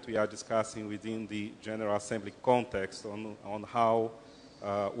moment, we are discussing within the General Assembly context on how,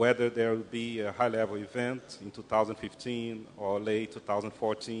 whether there will be a high-level event in 2015 or late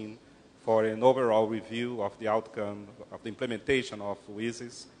 2014 for an overall review of the outcome of the implementation of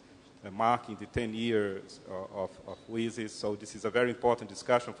WSIS, marking the 10 years of WSIS. So this is a very important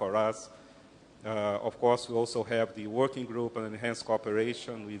discussion for us. Of course, we also have the working group on enhanced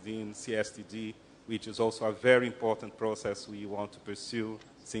cooperation within CSTD, which is also a very important process we want to pursue,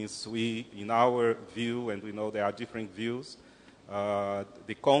 since we, in our view, and we know there are different views,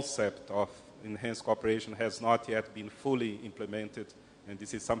 the concept of enhanced cooperation has not yet been fully implemented, and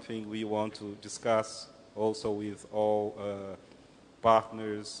this is something we want to discuss also with all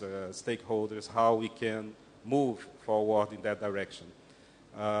partners, stakeholders, how we can move forward in that direction.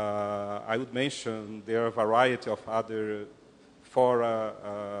 I would mention there are a variety of other fora.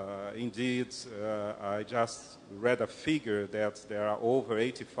 Indeed, I just read a figure that there are over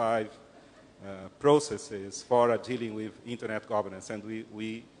 85 processes for dealing with internet governance, and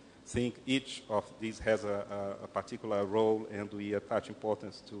we think each of these has a particular role, and we attach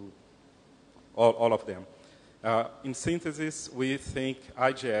importance to all of them. In synthesis, we think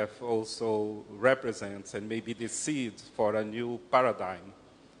IGF also represents and may be the seed for a new paradigm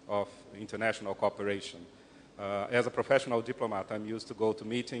of international cooperation. As a professional diplomat, I'm used to go to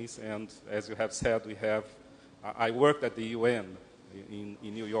meetings, and as you have said, I worked at the UN in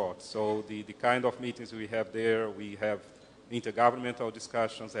New York, so the kind of meetings we have there, we have intergovernmental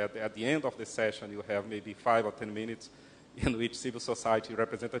discussions. At the end of the session, you have maybe 5 or 10 minutes in which civil society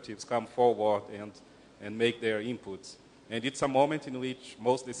representatives come forward and make their inputs. And it's a moment in which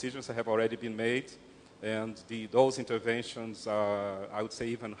most decisions have already been made, and those interventions are, I would say,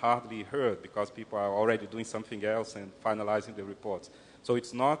 even hardly heard because people are already doing something else and finalizing the reports. So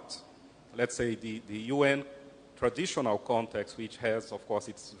it's not, let's say, the UN traditional context, which has, of course,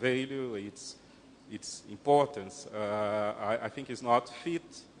 its value, its importance, I think is not fit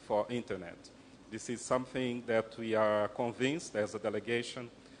for internet. This is something that we are convinced as a delegation.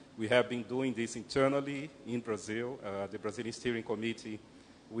 We have been doing this internally in Brazil. The Brazilian Steering Committee,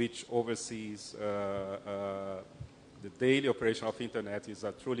 which oversees the daily operation of internet, is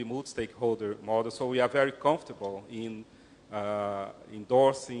a truly multi-stakeholder model. So we are very comfortable in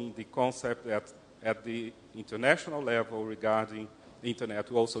endorsing the concept that at the international level regarding the internet,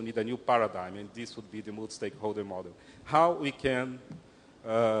 we also need a new paradigm, and this would be the multi-stakeholder model. How we can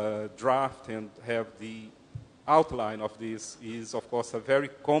draft and have the outline of this is, of course, a very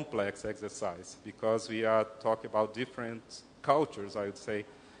complex exercise because we are talking about different cultures, I would say,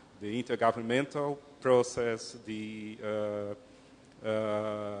 the intergovernmental process, the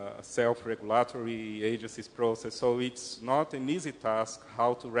self-regulatory agencies process. So it's not an easy task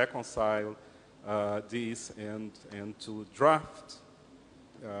how to reconcile this and to draft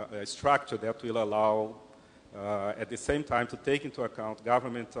a structure that will allow at the same time to take into account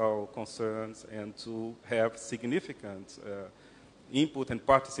governmental concerns and to have significant input and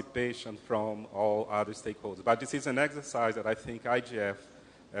participation from all other stakeholders. But this is an exercise that I think IGF,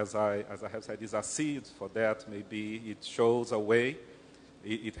 as I have said, is a seed for that. Maybe it shows a way.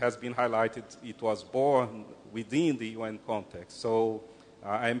 It has been highlighted. It was born within the UN context. So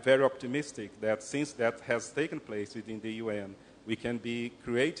I am very optimistic that since that has taken place within the UN, we can be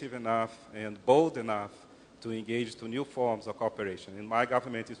creative enough and bold enough to engage to new forms of cooperation. And my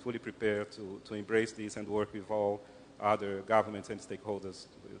government is fully prepared to embrace this and work with all other governments and stakeholders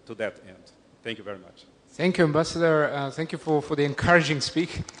to that end. Thank you very much. Thank you, Ambassador. Thank you for the encouraging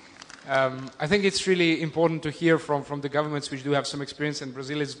speak. I think it's really important to hear from the governments which do have some experience, and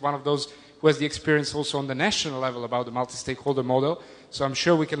Brazil is one of those who has the experience also on the national level about the multi-stakeholder model. So I'm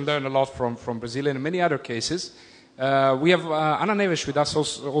sure we can learn a lot from Brazil and in many other cases. We have Ana Neves with us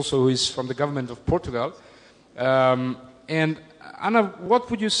also who is from the government of Portugal. And Ana, what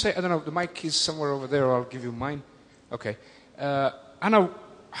would you say? I don't know, the mic is somewhere over there, or I'll give you mine. Okay. Ana,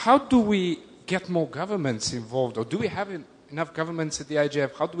 how do we get more governments involved, or do we have enough governments at the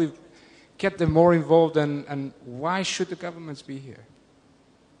IGF? How do we get them more involved, and why should the governments be here?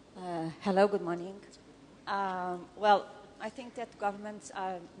 Hello, good morning. Well, I think that governments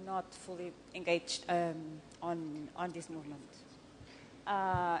are not fully engaged on this movement.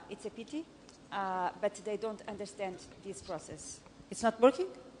 It's a pity, but they don't understand this process. It's not working?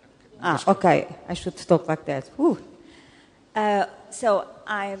 Okay. I should talk like that. So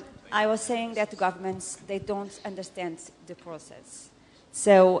I was saying that governments, they don't understand the process.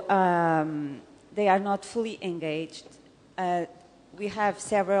 So they are not fully engaged. We have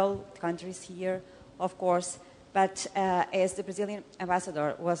several countries here, of course, but as the Brazilian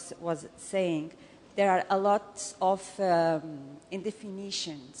ambassador was saying, there are a lot of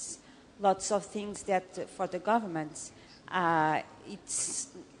indefinitions, lots of things that for the governments, it's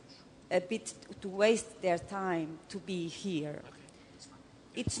a bit to waste their time to be here.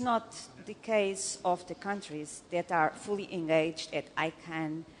 It's not the case of the countries that are fully engaged at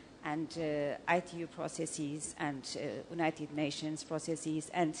ICANN and ITU processes and United Nations processes,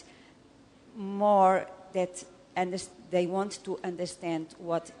 and more that they want to understand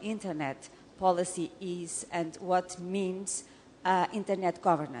what Internet policy is and what means Internet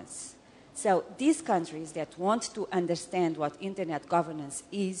governance. So these countries that want to understand what Internet governance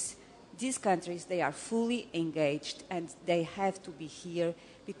is, these countries, they are fully engaged and they have to be here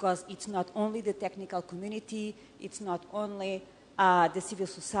because it's not only the technical community, it's not only the civil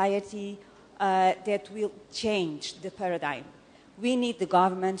society that will change the paradigm. We need the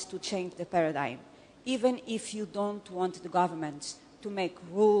government to change the paradigm. Even if you don't want the government to make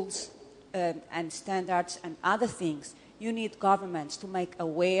rules and standards and other things, you need governments to make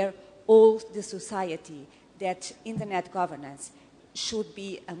aware all the society that Internet governance should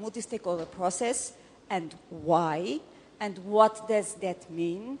be a multi-stakeholder process, and why, and what does that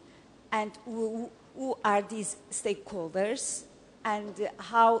mean, and who are these stakeholders, and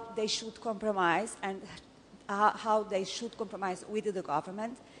how they should compromise, and how they should compromise with the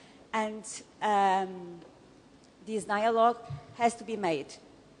government. And this dialogue has to be made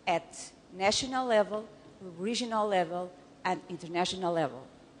at national level, regional level, and international level.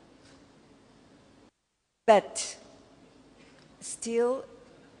 But still,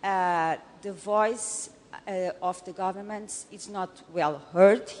 the voice of the governments is not well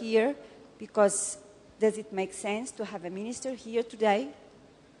heard here, because does it make sense to have a minister here today?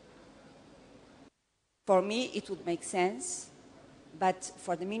 For me, it would make sense, but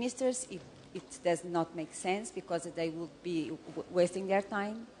for the ministers, it does not make sense because they would be wasting their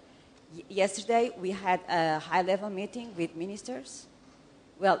time. Yesterday, we had a high-level meeting with ministers.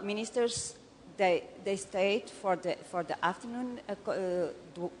 Well, ministers, they stayed for the afternoon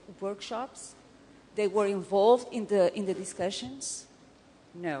workshops. They were involved in the discussions.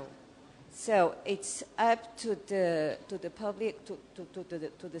 No. So it's up to the public,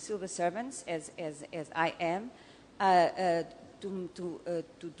 to the civil servants, as I am,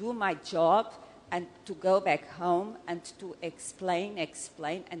 to do my job and to go back home and to explain,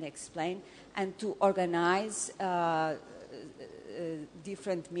 and to organize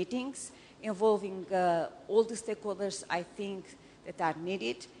different meetings involving all the stakeholders I think that are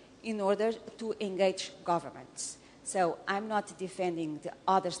needed in order to engage governments. So I'm not defending the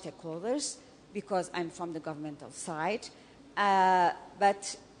other stakeholders because I'm from the governmental side,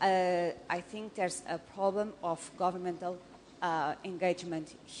 but I think there's a problem of governmental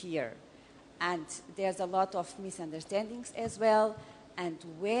engagement here. And there's a lot of misunderstandings as well. And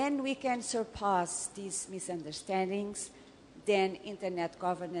when we can surpass these misunderstandings, then Internet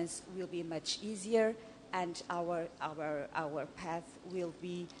governance will be much easier, and our path will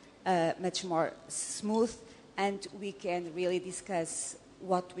be much more smooth, and we can really discuss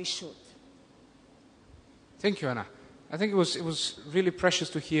what we should. Thank you, Anna. I think it was really precious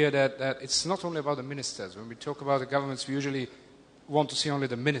to hear that it's not only about the ministers. When we talk about the governments, we usually want to see only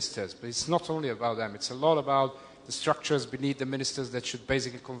the ministers, but it's not only about them. It's a lot about the structures beneath the ministers that should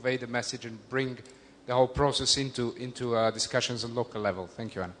basically convey the message and bring the whole process into discussions on local level.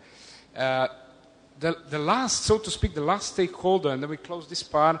 Thank you, Anna. The last, so to speak, the last stakeholder, and then we close this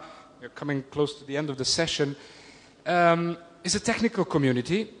part, we're coming close to the end of the session, is a technical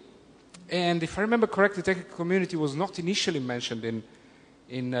community. And if I remember correctly, the technical community was not initially mentioned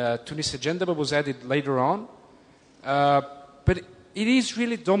in Tunis' agenda, but was added later on. But it is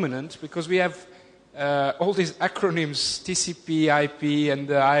really dominant because we have all these acronyms, TCP, IP, and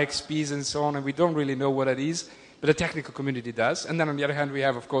IXPs and so on, and we don't really know what it is, but the technical community does. And then on the other hand, we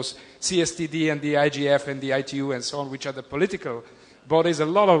have, of course, CSTD and the IGF and the ITU and so on, which are the political bodies. A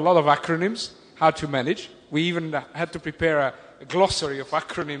lot of acronyms, hard to manage. We even had to prepare glossary of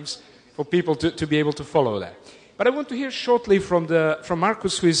acronyms for people to be able to follow that. But I want to hear shortly from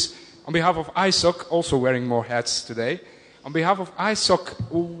Marcus, who is on behalf of ISOC, also wearing more hats today. On behalf of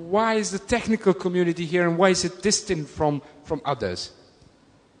ISOC, why is the technical community here and why is it distinct from others?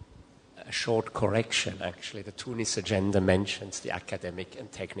 A short correction, actually. The Tunis agenda mentions the academic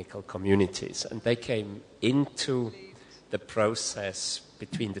and technical communities, and they came into the process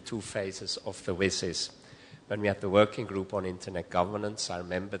between the two phases of the WSIS. When we had the working group on internet governance, I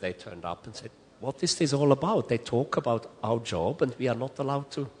remember they turned up and said, what is this all about? They talk about our job and we are not allowed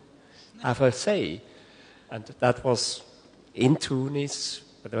to have a say. And that was in Tunis,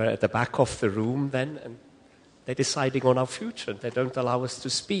 they were at the back of the room then, and they're deciding on our future. They don't allow us to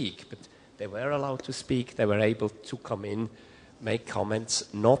speak, but they were allowed to speak. They were able to come in, make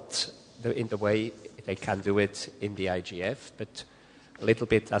comments, not in the way they can do it in the IGF, but a little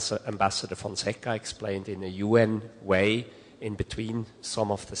bit, as Ambassador Fonseca explained, in a UN way, in between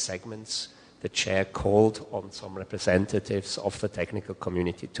some of the segments. The chair called on some representatives of the technical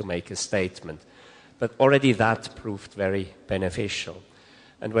community to make a statement. But already that proved very beneficial.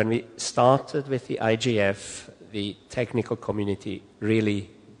 And when we started with the IGF, the technical community really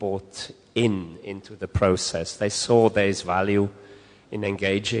bought into the process. They saw there is value in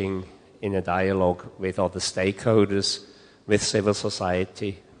engaging in a dialogue with other stakeholders, with civil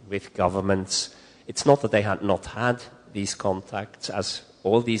society, with governments. It's not that they had not had these contacts, as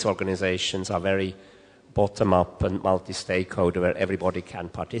all these organizations are very bottom-up and multi-stakeholder where everybody can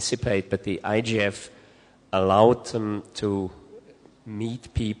participate, but the IGF allowed them to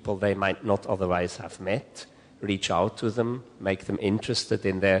meet people they might not otherwise have met, reach out to them, make them interested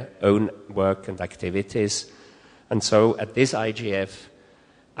in their own work and activities. And so at this IGF,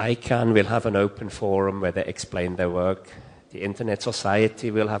 ICANN will have an open forum where they explain their work. The Internet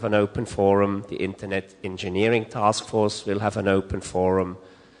Society will have an open forum. The Internet Engineering Task Force will have an open forum.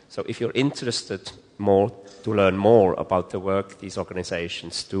 So if you're interested to learn more about the work these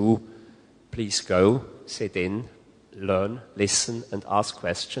organizations do, please go, sit in, learn, listen, and ask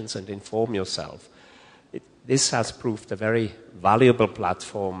questions and inform yourself. This has proved a very valuable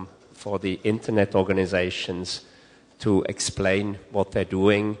platform for the Internet organizations to explain what they're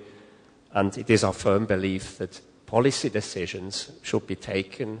doing, and it is our firm belief that policy decisions should be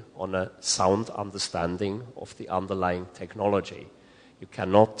taken on a sound understanding of the underlying technology. You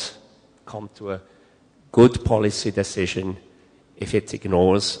cannot come to a good policy decision if it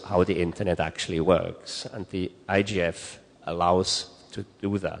ignores how the internet actually works, and the IGF allows to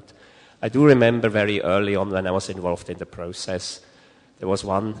do that. I do remember very early on when I was involved in the process, there was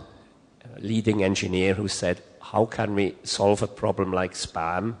one leading engineer who said, how can we solve a problem like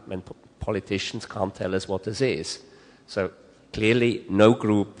spam when politicians can't tell us what this is? So clearly no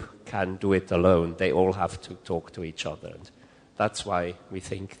group can do it alone. They all have to talk to each other. And that's why we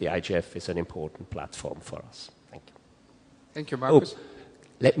think the IGF is an important platform for us. Thank you. Thank you, Marcus.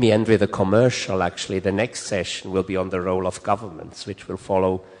 Let me end with a commercial, actually. The next session will be on the role of governments, which will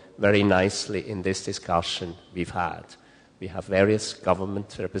follow very nicely in this discussion we've had. We have various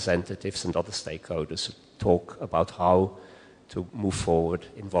government representatives and other stakeholders who talk about how to move forward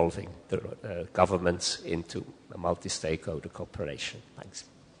involving the governments into a multi-stakeholder cooperation. Thanks.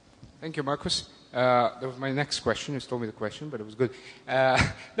 Thank you, Marcus. That was my next question. You stole me the question, but it was good.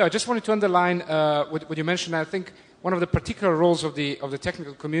 No, I just wanted to underline what you mentioned. I think one of the particular roles of the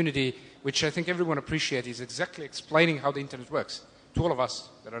technical community, which I think everyone appreciates, is exactly explaining how the internet works to all of us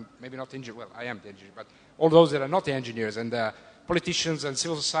that are maybe not engineers. Well, I am the engineer, but all those that are not the engineers, and politicians and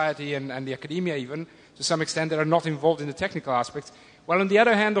civil society and the academia even, to some extent, that are not involved in the technical aspects. While on the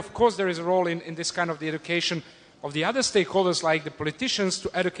other hand, of course, there is a role in this kind of the education of the other stakeholders, like the politicians, to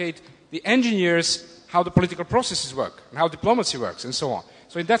educate the engineers how the political processes work and how diplomacy works and so on.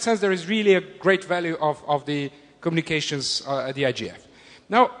 So in that sense, there is really a great value of the communications at the IGF.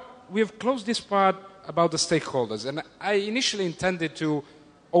 Now, we have closed this part about the stakeholders, and I initially intended to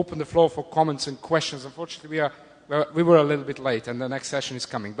open the floor for comments and questions. Unfortunately, we were a little bit late, and the next session is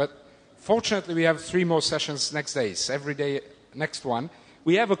coming. But fortunately, we have 3 more sessions next days, every day, next one.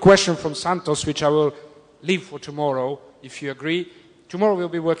 We have a question from Santos, which I will leave for tomorrow, if you agree. Tomorrow we'll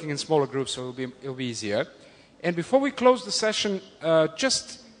be working in smaller groups, so it'll be easier. And before we close the session,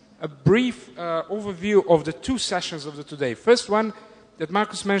 just a brief overview of the 2 sessions of today. First one that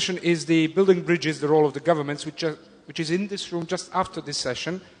Marcus mentioned is the building bridges, the role of the governments, which is in this room just after this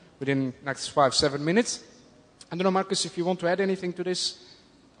session, within the next 5-7 minutes. I don't know, Marcus, if you want to add anything to this.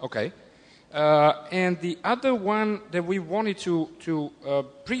 Okay. And the other one that we wanted to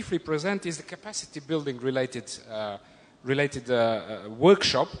briefly present is the capacity building related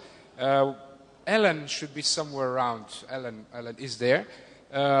workshop. Ellen should be somewhere around. Ellen is there.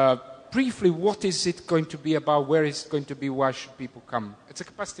 Briefly, what is it going to be about? Where is it going to be? Why should people come? It's a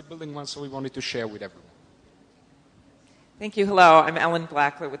capacity building one, so we wanted to share with everyone. Thank you. Hello, I'm Ellen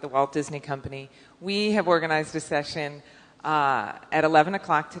Blackler with the Walt Disney Company. We have organized a session at 11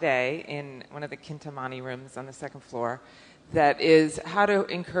 o'clock today in one of the Kintamani rooms on the second floor that is how to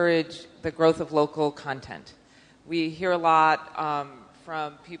encourage the growth of local content. We hear a lot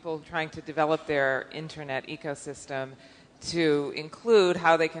from people trying to develop their internet ecosystem to include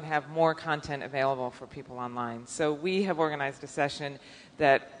how they can have more content available for people online. So we have organized a session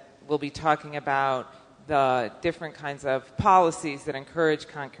that will be talking about the different kinds of policies that encourage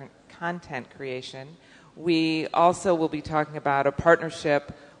content creation. We also will be talking about a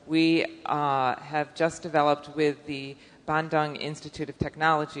partnership we have just developed with the Bandung Institute of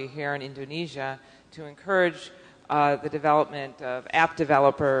Technology here in Indonesia to encourage the development of app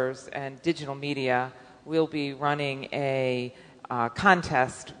developers and digital media. We'll be running a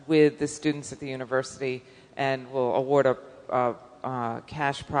contest with the students at the university, and we'll award a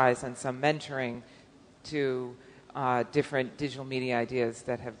cash prize and some mentoring to different digital media ideas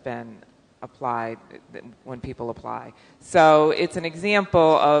that have been applied when people apply. So it's an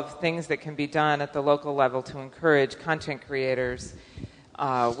example of things that can be done at the local level to encourage content creators,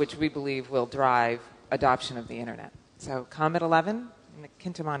 which we believe will drive adoption of the internet. So come at 11 in the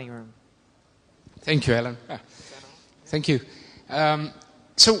Kintamani room. Thank you, Ellen. Thank you.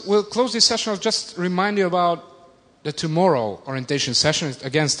 So we'll close this session. I'll just remind you about the tomorrow orientation session. It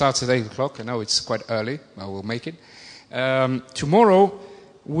again starts at 8 o'clock. I know it's quite early, but we'll make it. Tomorrow,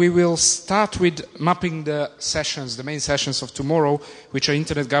 we will start with mapping the sessions, the main sessions of tomorrow, which are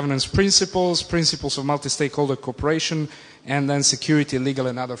internet governance principles, principles of multi-stakeholder cooperation, and then security, legal,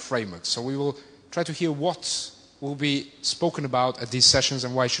 and other frameworks. So we will try to hear what will be spoken about at these sessions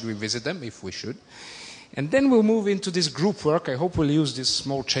and why should we visit them, if we should. And then we'll move into this group work. I hope we'll use these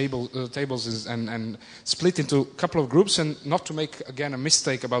small tables and split into a couple of groups, and not to make, again, a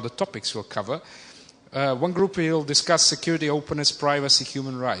mistake about the topics we'll cover. One group will discuss security, openness, privacy,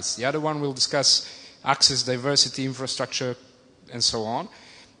 human rights. The other one will discuss access, diversity, infrastructure, and so on.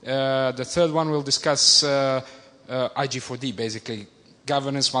 The third one will discuss IG4D, basically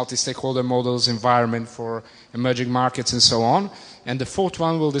governance, multi-stakeholder models, environment for emerging markets, and so on. And the fourth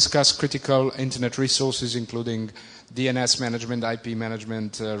one will discuss critical internet resources, including DNS management, IP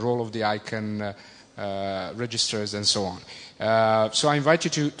management, role of the ICANN registers, and so on. So I invite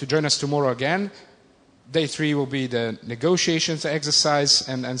you to join us tomorrow again. Day 3 will be the negotiations exercise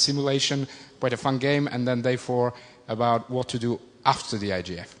and simulation, quite a fun game, and then day 4 about what to do after the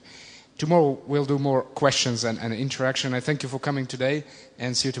IGF. Tomorrow we'll do more questions and interaction. I thank you for coming today,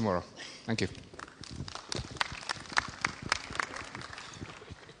 and see you tomorrow. Thank you.